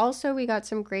baby. Also, we got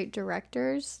some great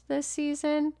directors this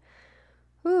season.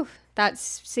 Whew. That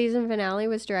season finale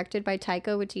was directed by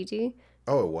Taika Waititi.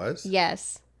 Oh, it was?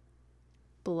 Yes.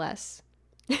 Bless.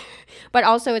 But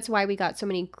also, it's why we got so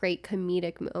many great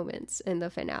comedic moments in the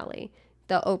finale.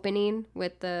 The opening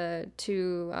with the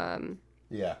two,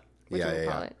 The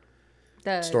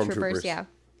Stormtroopers. Yeah.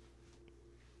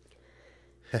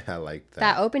 I like that.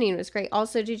 That opening was great.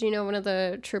 Also, did you know one of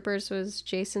the troopers was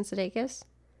Jason Sudeikis?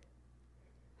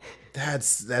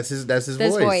 That's his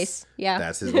voice. Yeah.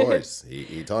 That's his voice.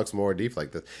 He talks more deep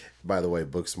like this. By the way,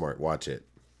 Booksmart, watch it.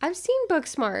 I've seen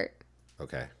Booksmart.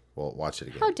 Okay. Well, watch it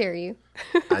again. How dare you?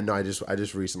 I know. I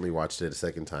just recently watched it a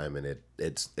second time, and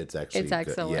it's actually it's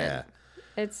excellent. Good. Yeah,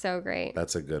 it's so great.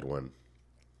 That's a good one.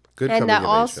 Good. And that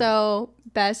also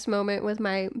best moment with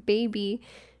my baby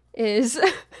is.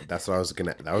 That's what I was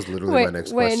gonna. That was literally my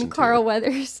next question. When Carl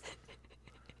Weathers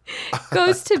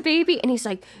goes to baby, and he's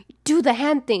like, "Do the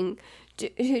hand thing." Do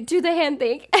the hand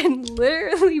thing, and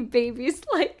literally baby's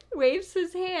like waves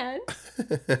his hand.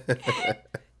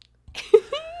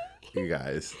 You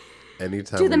guys,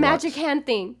 anytime do the magic hand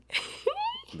thing.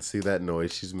 See that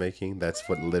noise she's making? That's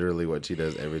literally what she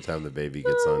does every time the baby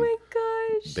gets on. Oh my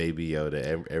gosh! Baby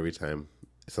Yoda every time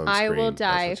it's on I screen. will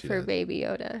die for does. Baby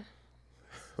Yoda.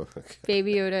 Okay.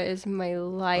 Baby Yoda is my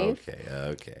life.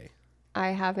 Okay.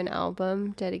 I have an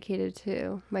album dedicated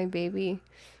to my baby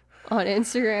on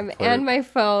Instagram and my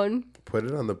phone. Put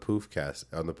it on the Poofcast,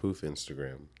 on the Poof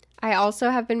Instagram. I also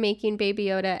have been making Baby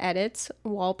Yoda edits,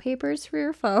 wallpapers for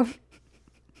your phone.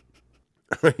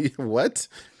 What?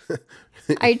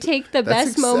 I take the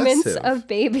best moments of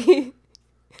Baby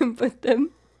and put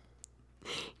them.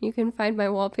 You can find my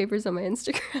wallpapers on my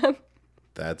Instagram.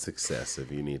 That's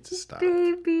excessive. You need to stop.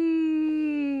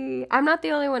 Baby. I'm not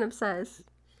the only one obsessed.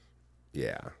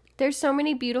 Yeah. There's so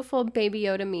many beautiful Baby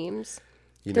Yoda memes.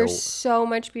 There's so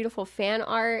much beautiful fan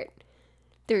art.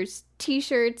 There's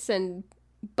t-shirts and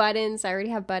buttons. I already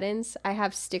have buttons. I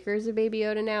have stickers of Baby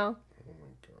Yoda now. Oh my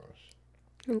gosh.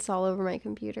 It's all over my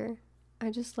computer. I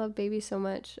just love Baby so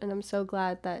much, and I'm so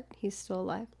glad that he's still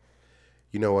alive.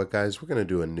 You know what, guys? We're going to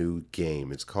do a new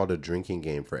game. It's called a drinking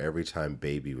game for every time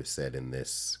baby was said in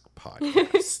this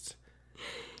podcast.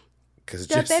 Because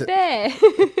just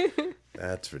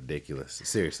that's ridiculous.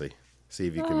 Seriously. See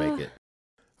if you can make it.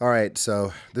 All right,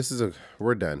 so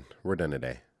we're done. We're done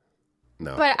today.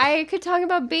 No. But I could talk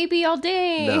about baby all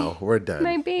day. No, we're done.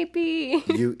 My baby.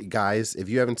 You guys, if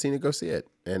you haven't seen it, go see it.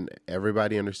 And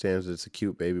everybody understands it's a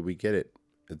cute baby. We get it.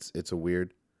 It's a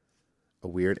weird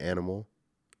animal.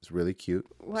 It's really cute.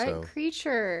 What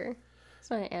creature?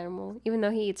 It's not an animal, even though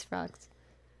he eats frogs.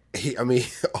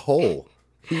 Whole.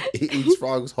 He eats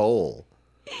frogs whole.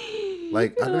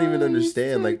 Like, I don't even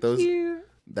understand. So like, those. cute.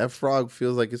 That frog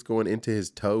feels like it's going into his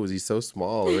toes. He's so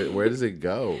small. Where does it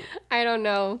go? I don't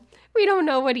know. We don't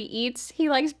know what he eats. He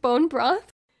likes bone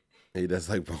broth. He does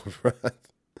like bone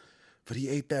broth. But he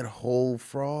ate that whole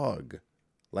frog.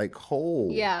 Like, whole.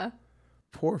 Yeah.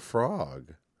 Poor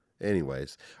frog.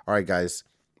 Anyways. All right, guys.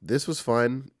 This was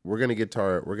fun. We're gonna get to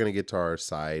our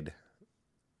sidebar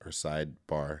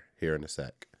here in a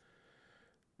sec.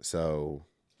 So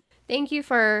Thank you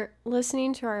for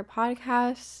listening to our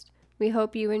podcast. We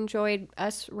hope you enjoyed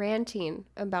us ranting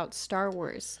about Star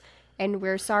Wars. And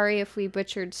we're sorry if we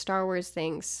butchered Star Wars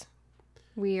things.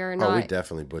 We are not. Oh, we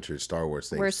definitely butchered Star Wars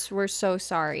things. We're so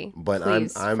sorry. But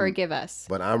Please I'm forgive us.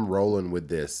 But I'm rolling with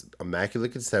this.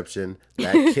 Immaculate Conception,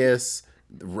 that kiss,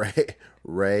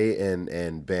 Ray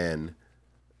and Ben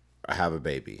have a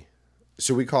baby.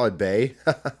 Should we call it Bay?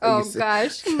 Oh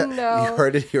gosh, no. You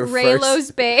heard it here Raylo's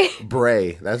first. Bay.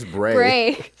 Bray. That's Bray.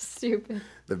 Bray. Stupid.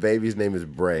 The baby's name is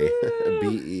Bray.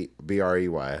 Brey.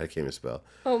 I can't even spell.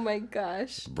 Oh my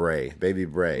gosh. Bray. Baby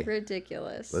Bray.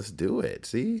 Ridiculous. Let's do it.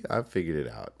 See? I figured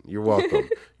it out. You're welcome.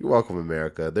 You're welcome,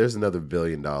 America. There's another $1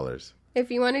 billion. If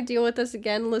you want to deal with us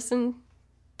again, listen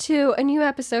to a new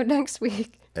episode next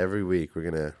week. Every week, we're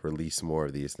going to release more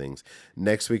of these things.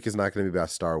 Next week is not going to be about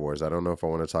Star Wars. I don't know if I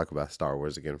want to talk about Star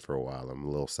Wars again for a while. I'm a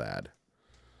little sad.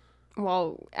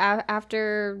 Well,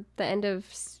 after the end of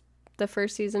the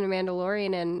first season of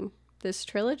Mandalorian and this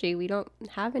trilogy, we don't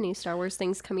have any Star Wars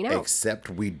things coming out. Except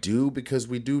we do, because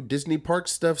we do Disney Park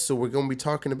stuff, so we're going to be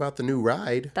talking about the new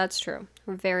ride. That's true.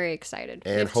 We're very excited.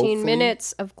 And 15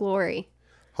 minutes of glory.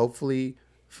 Hopefully,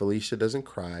 Felicia doesn't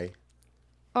cry.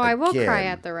 Oh, I will again. cry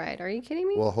at the ride. Are you kidding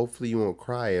me? Well, hopefully you won't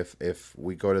cry if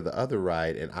we go to the other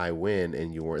ride and I win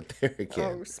and you weren't there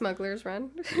again. Oh, Smuggler's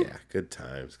Run. Yeah, good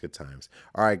times, good times.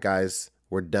 All right, guys,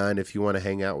 we're done. If you want to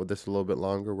hang out with us a little bit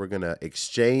longer, we're going to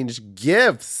exchange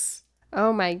gifts.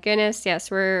 Oh my goodness,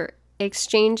 yes. We're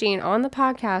exchanging on the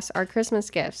podcast our Christmas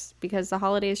gifts because the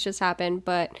holidays just happened,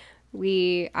 but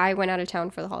I went out of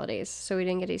town for the holidays, so we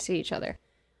didn't get to see each other.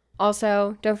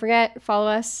 Also, don't forget, follow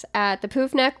us at the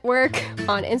Poof Network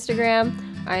on Instagram.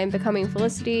 I am Becoming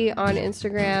Felicity on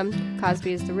Instagram.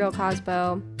 Cosby is the real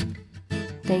Cosbo.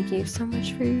 Thank you so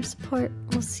much for your support.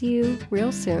 We'll see you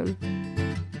real soon.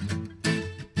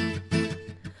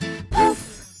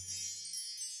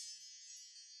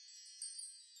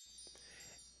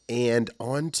 And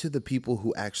on to the people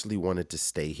who actually wanted to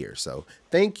stay here. So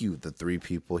thank you, the 3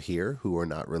 people here who are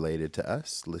not related to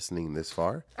us listening this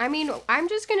far. I mean, I'm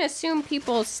just going to assume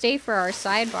people stay for our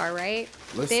sidebar, right?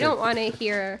 They don't want to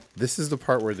hear... This is the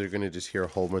part where they're going to just hear a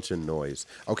whole bunch of noise.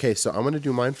 Okay, so I'm going to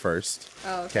do mine first.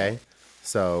 Oh, okay.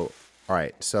 So, all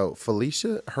right. So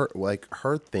Felicia,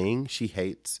 her thing, she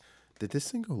hates... Did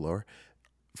this thing go lower?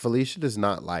 Felicia does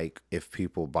not like if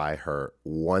people buy her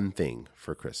one thing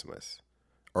for Christmas.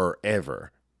 Or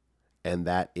ever, and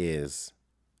that is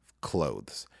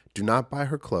clothes. Do not buy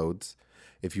her clothes.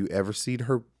 If you ever seen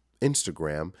her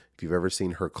Instagram, if you've ever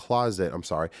seen her closet,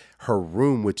 her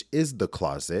room, which is the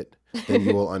closet, then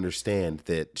you will understand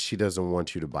that she doesn't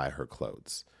want you to buy her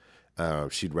clothes.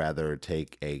 She'd rather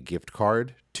take a gift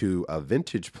card to a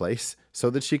vintage place so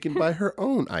that she can buy her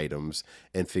own items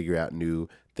and figure out new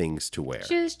things to wear.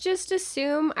 Just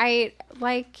assume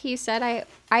like he said,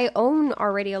 I own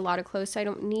already a lot of clothes, so I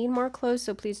don't need more clothes,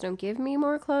 so please don't give me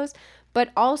more clothes. But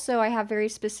also I have very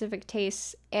specific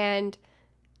tastes, and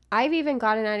I've even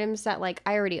gotten items that like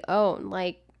I already own.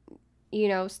 Like, you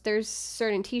know, there's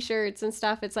certain t-shirts and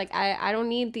stuff. It's like I don't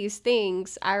need these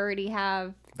things. I already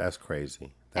have That's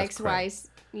crazy. That's XY's,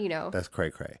 you know. That's cray.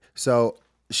 So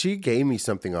she gave me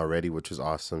something already, which was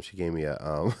awesome. She gave me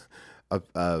a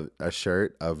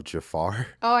shirt of Jafar.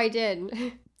 Oh, I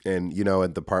did. And you know,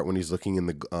 at the part when he's looking in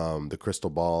the crystal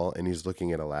ball and he's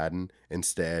looking at Aladdin,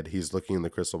 instead he's looking in the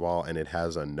crystal ball and it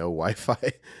has a no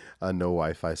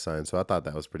Wi-Fi sign. So I thought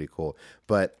that was pretty cool.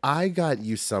 But I got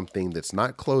you something that's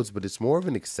not clothes, but it's more of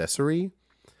an accessory.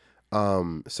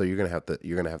 So you're gonna have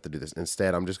to do this.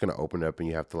 Instead, I'm just gonna open it up and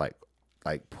you have to like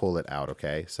pull it out,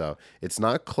 okay? So it's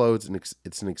not clothes, and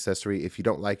it's an accessory. If you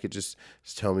don't like it, just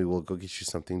tell me. We'll go get you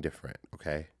something different,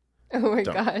 okay? Oh my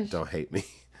gosh. Don't hate me.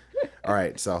 All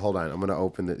right, so hold on. I'm gonna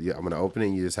open it. I'm gonna open it,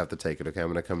 and you just have to take it, okay? I'm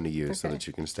gonna come to you so that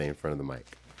you can stay in front of the mic.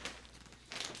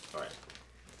 All right.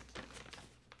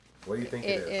 What do you think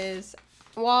it is? It is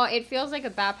Well, it feels like a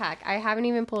backpack. I haven't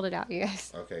even pulled it out, you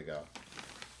guys. Okay, go.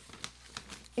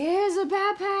 It is a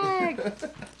backpack.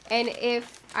 And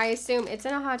if I assume it's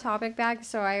in a Hot Topic bag,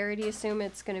 so I already assume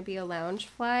it's going to be a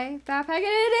Loungefly backpack, and it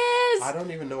is. I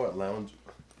don't even know what lounge.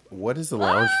 What is the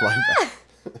Loungefly?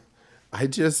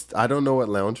 I don't know what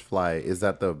Loungefly is.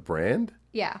 That the brand?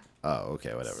 Yeah. Oh,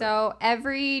 okay, whatever. So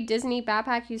every Disney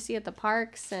backpack you see at the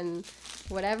parks and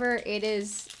whatever, it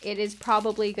is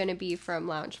probably going to be from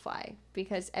Loungefly,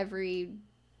 because every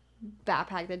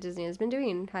backpack that Disney has been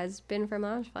doing has been from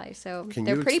Loungefly. So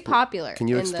they're pretty popular. Can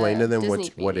you in explain the to them Disney what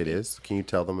it community. is? Can you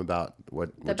tell them about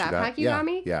what The you got? backpack you got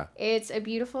me? Yeah. It's a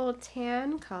beautiful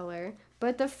tan color,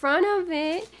 but the front of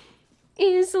it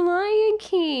is Lion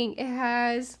King. It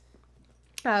has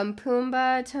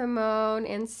Pumbaa, Timon,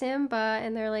 and Simba,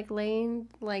 and they're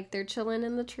they're chilling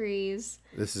in the trees.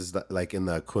 This is like in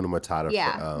the Hakuna Matata.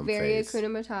 Yeah, very phase. Hakuna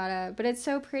Matata, but it's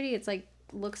so pretty. It's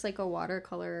looks like a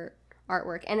watercolor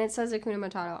artwork, and it says Hakuna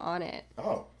Matata on it.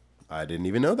 Oh, I didn't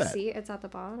even know that. See, it's at the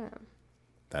bottom.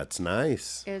 That's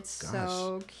nice. It's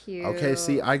so cute. Okay,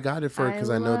 see, I got it for her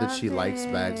because I know that she love likes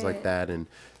bags like it. that, and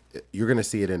you're gonna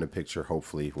see it in a picture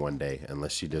hopefully one day,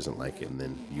 unless she doesn't like it, and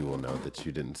then you will know that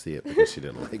you didn't see it because she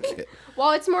didn't like it.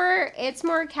 Well, it's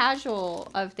more casual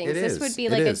of things. It This is. would be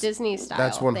It like a is. Disney style.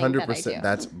 That's thing that I 100%. do.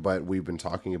 That's but we've been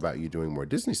talking about you doing more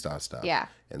Disney style stuff. Yeah.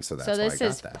 And so that's So why this I got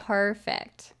is that.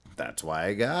 perfect. That's why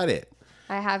I got it.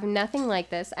 I have nothing like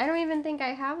this. I don't even think I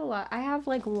have a lot. I have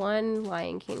like one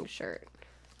Lion King shirt.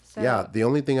 So, Yeah, the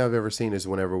only thing I've ever seen is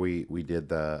whenever we did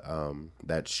the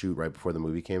that shoot right before the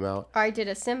movie came out. Or I did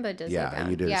a Simba Disney Yeah, gown. and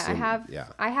you did a Yeah, Simba- yeah.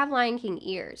 I have Lion King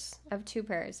ears. I have 2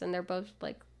 pairs, and they're both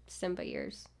like Simba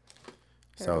ears.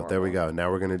 They're So there we adorable. go.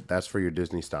 Now we're gonna. That's for your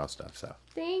Disney style stuff. So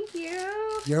Thank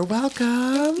you. you're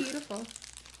welcome. Beautiful.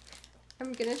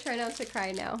 I'm gonna try not to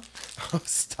cry now. Oh,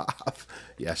 stop.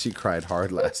 Yeah, she cried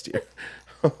hard last year.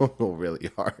 Oh, really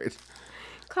hard.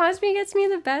 Cosby gets me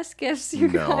the best gifts, you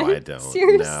No, guys. I don't.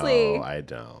 Seriously. No, I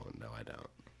don't. No, I don't.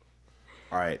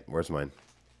 All right, where's mine?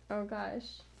 Oh gosh.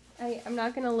 I'm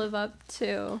not gonna live up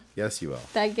to Yes, you will.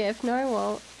 that gift. No, I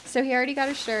won't. So he already got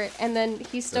a shirt, and then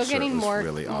he's still shirt getting was more.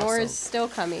 really More awesome. is still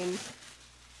coming.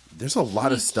 There's a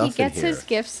lot of stuff He gets in here. his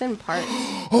gifts in parts.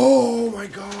 Oh my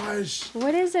gosh.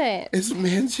 What is it? It's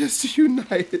Manchester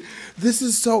United. This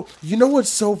is so. You know what's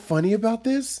so funny about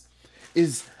this?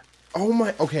 Is. Oh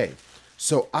my. Okay.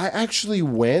 So I actually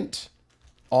went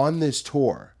on this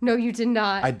tour. No, you did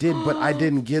not. I did, but I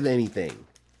didn't get anything.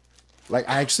 Like,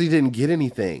 I actually didn't get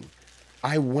anything.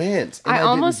 I went. And I didn't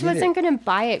almost get wasn't it. gonna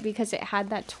buy it because it had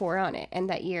that tour on it and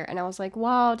that year, and I was like,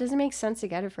 "Wow, it doesn't make sense to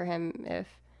get it for him if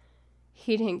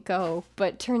he didn't go."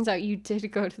 But turns out you did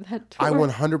go to that tour. I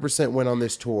 100% went on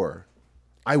this tour.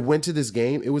 I went to this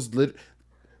game. It was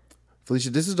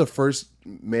Felicia, this is the first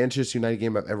Manchester United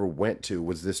game I've ever went to.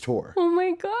 Was this tour? Oh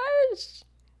my gosh!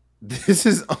 This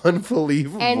is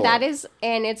unbelievable.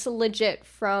 And it's legit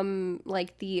from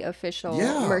like the official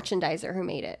Yeah. merchandiser who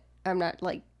made it. I'm not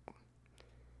like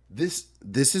This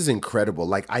is incredible.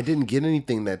 Like, I didn't get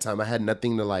anything that time. I had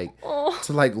nothing to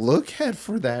look at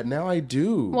for that. Now I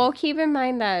do. well, keep in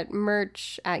mind that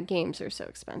merch at games are so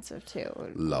expensive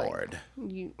too. Lord.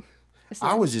 It's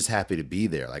I not- was just happy to be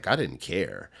there. Like, I didn't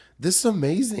care. This is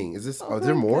amazing. Is this? Oh Are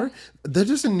there my more? There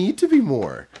doesn't need to be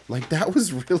more. Like, that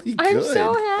was really good. I'm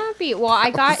so happy. Well, I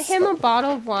got him a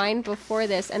bottle of wine before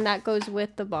this, and that goes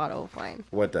with the bottle of wine.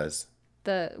 What does?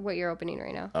 What you're opening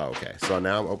right now. Oh, okay. So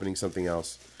now I'm opening something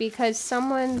else. Because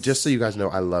someone's Just so you guys know,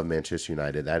 I love Manchester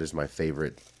United. That is my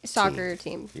favorite soccer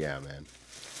team. Yeah, man.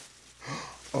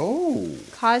 Oh,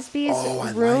 Cosby's Oh, I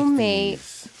like roommate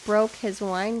these. broke his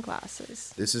wine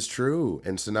glasses. this is true.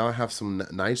 And so now I have some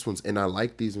nice ones, and I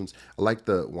like these ones. I like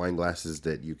the wine glasses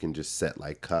that you can just set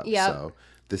like cups. Yep. So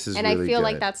this is And really I feel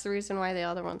like good. that's the reason why the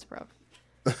other ones broke.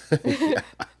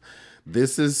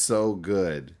 This is so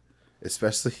good.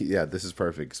 Especially, yeah, this is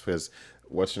perfect because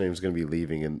what's your name's going to be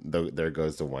leaving, and there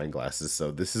goes the wine glasses. So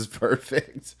this is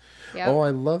perfect. Yep. Oh, I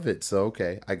love it. So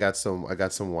okay, I got some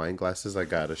wine glasses. I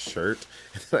got a shirt,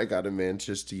 and then I got a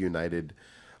Manchester United.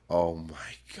 Oh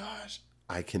my gosh,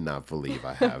 I cannot believe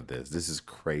I have this. This is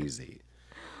crazy.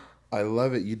 I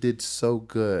love it. You did so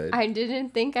good. I didn't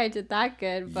think I did that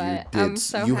good, but you I'm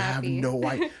so you happy. have no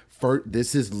idea.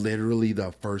 This is literally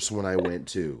the first one I went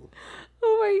to.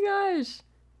 Oh my gosh.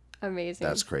 Amazing.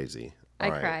 That's crazy. I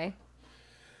All right. cry.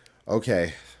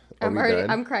 Okay. Are we done?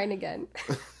 I'm crying again.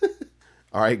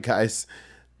 All right, guys.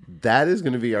 That is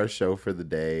going to be our show for the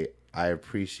day. I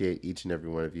appreciate each and every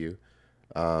one of you.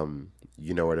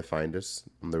 You know where to find us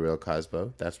on The Real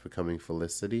Cosbo. That's Becoming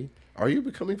Felicity. Are you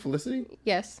Becoming Felicity?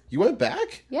 Yes. You went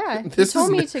back? Yeah. This you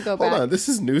told is me to go back. Hold on, this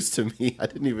is news to me. I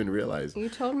didn't even realize. You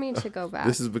told me to go back.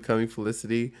 This is Becoming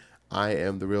Felicity. I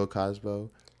am The Real Cosbo,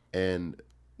 and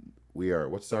we are.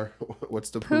 What's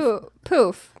the poof?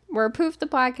 Poof. We're Poof the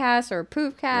podcast or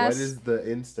Poofcast. What is the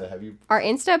Insta? Have you? Our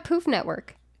Insta Poof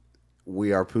Network.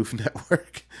 We are Poof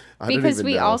Network. I don't Because even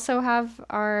we know. also have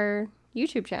our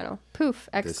YouTube channel. Poof!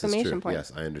 This is Exclamation true. point.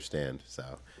 Yes, I understand. So,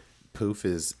 Poof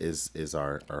is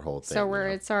our whole thing. So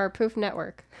it's our Poof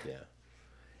Network. Yeah.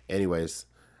 Anyways,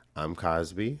 I'm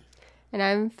Cosby. And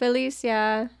I'm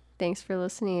Felicia. Thanks for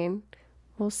listening.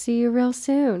 We'll see you real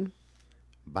soon.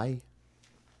 Bye.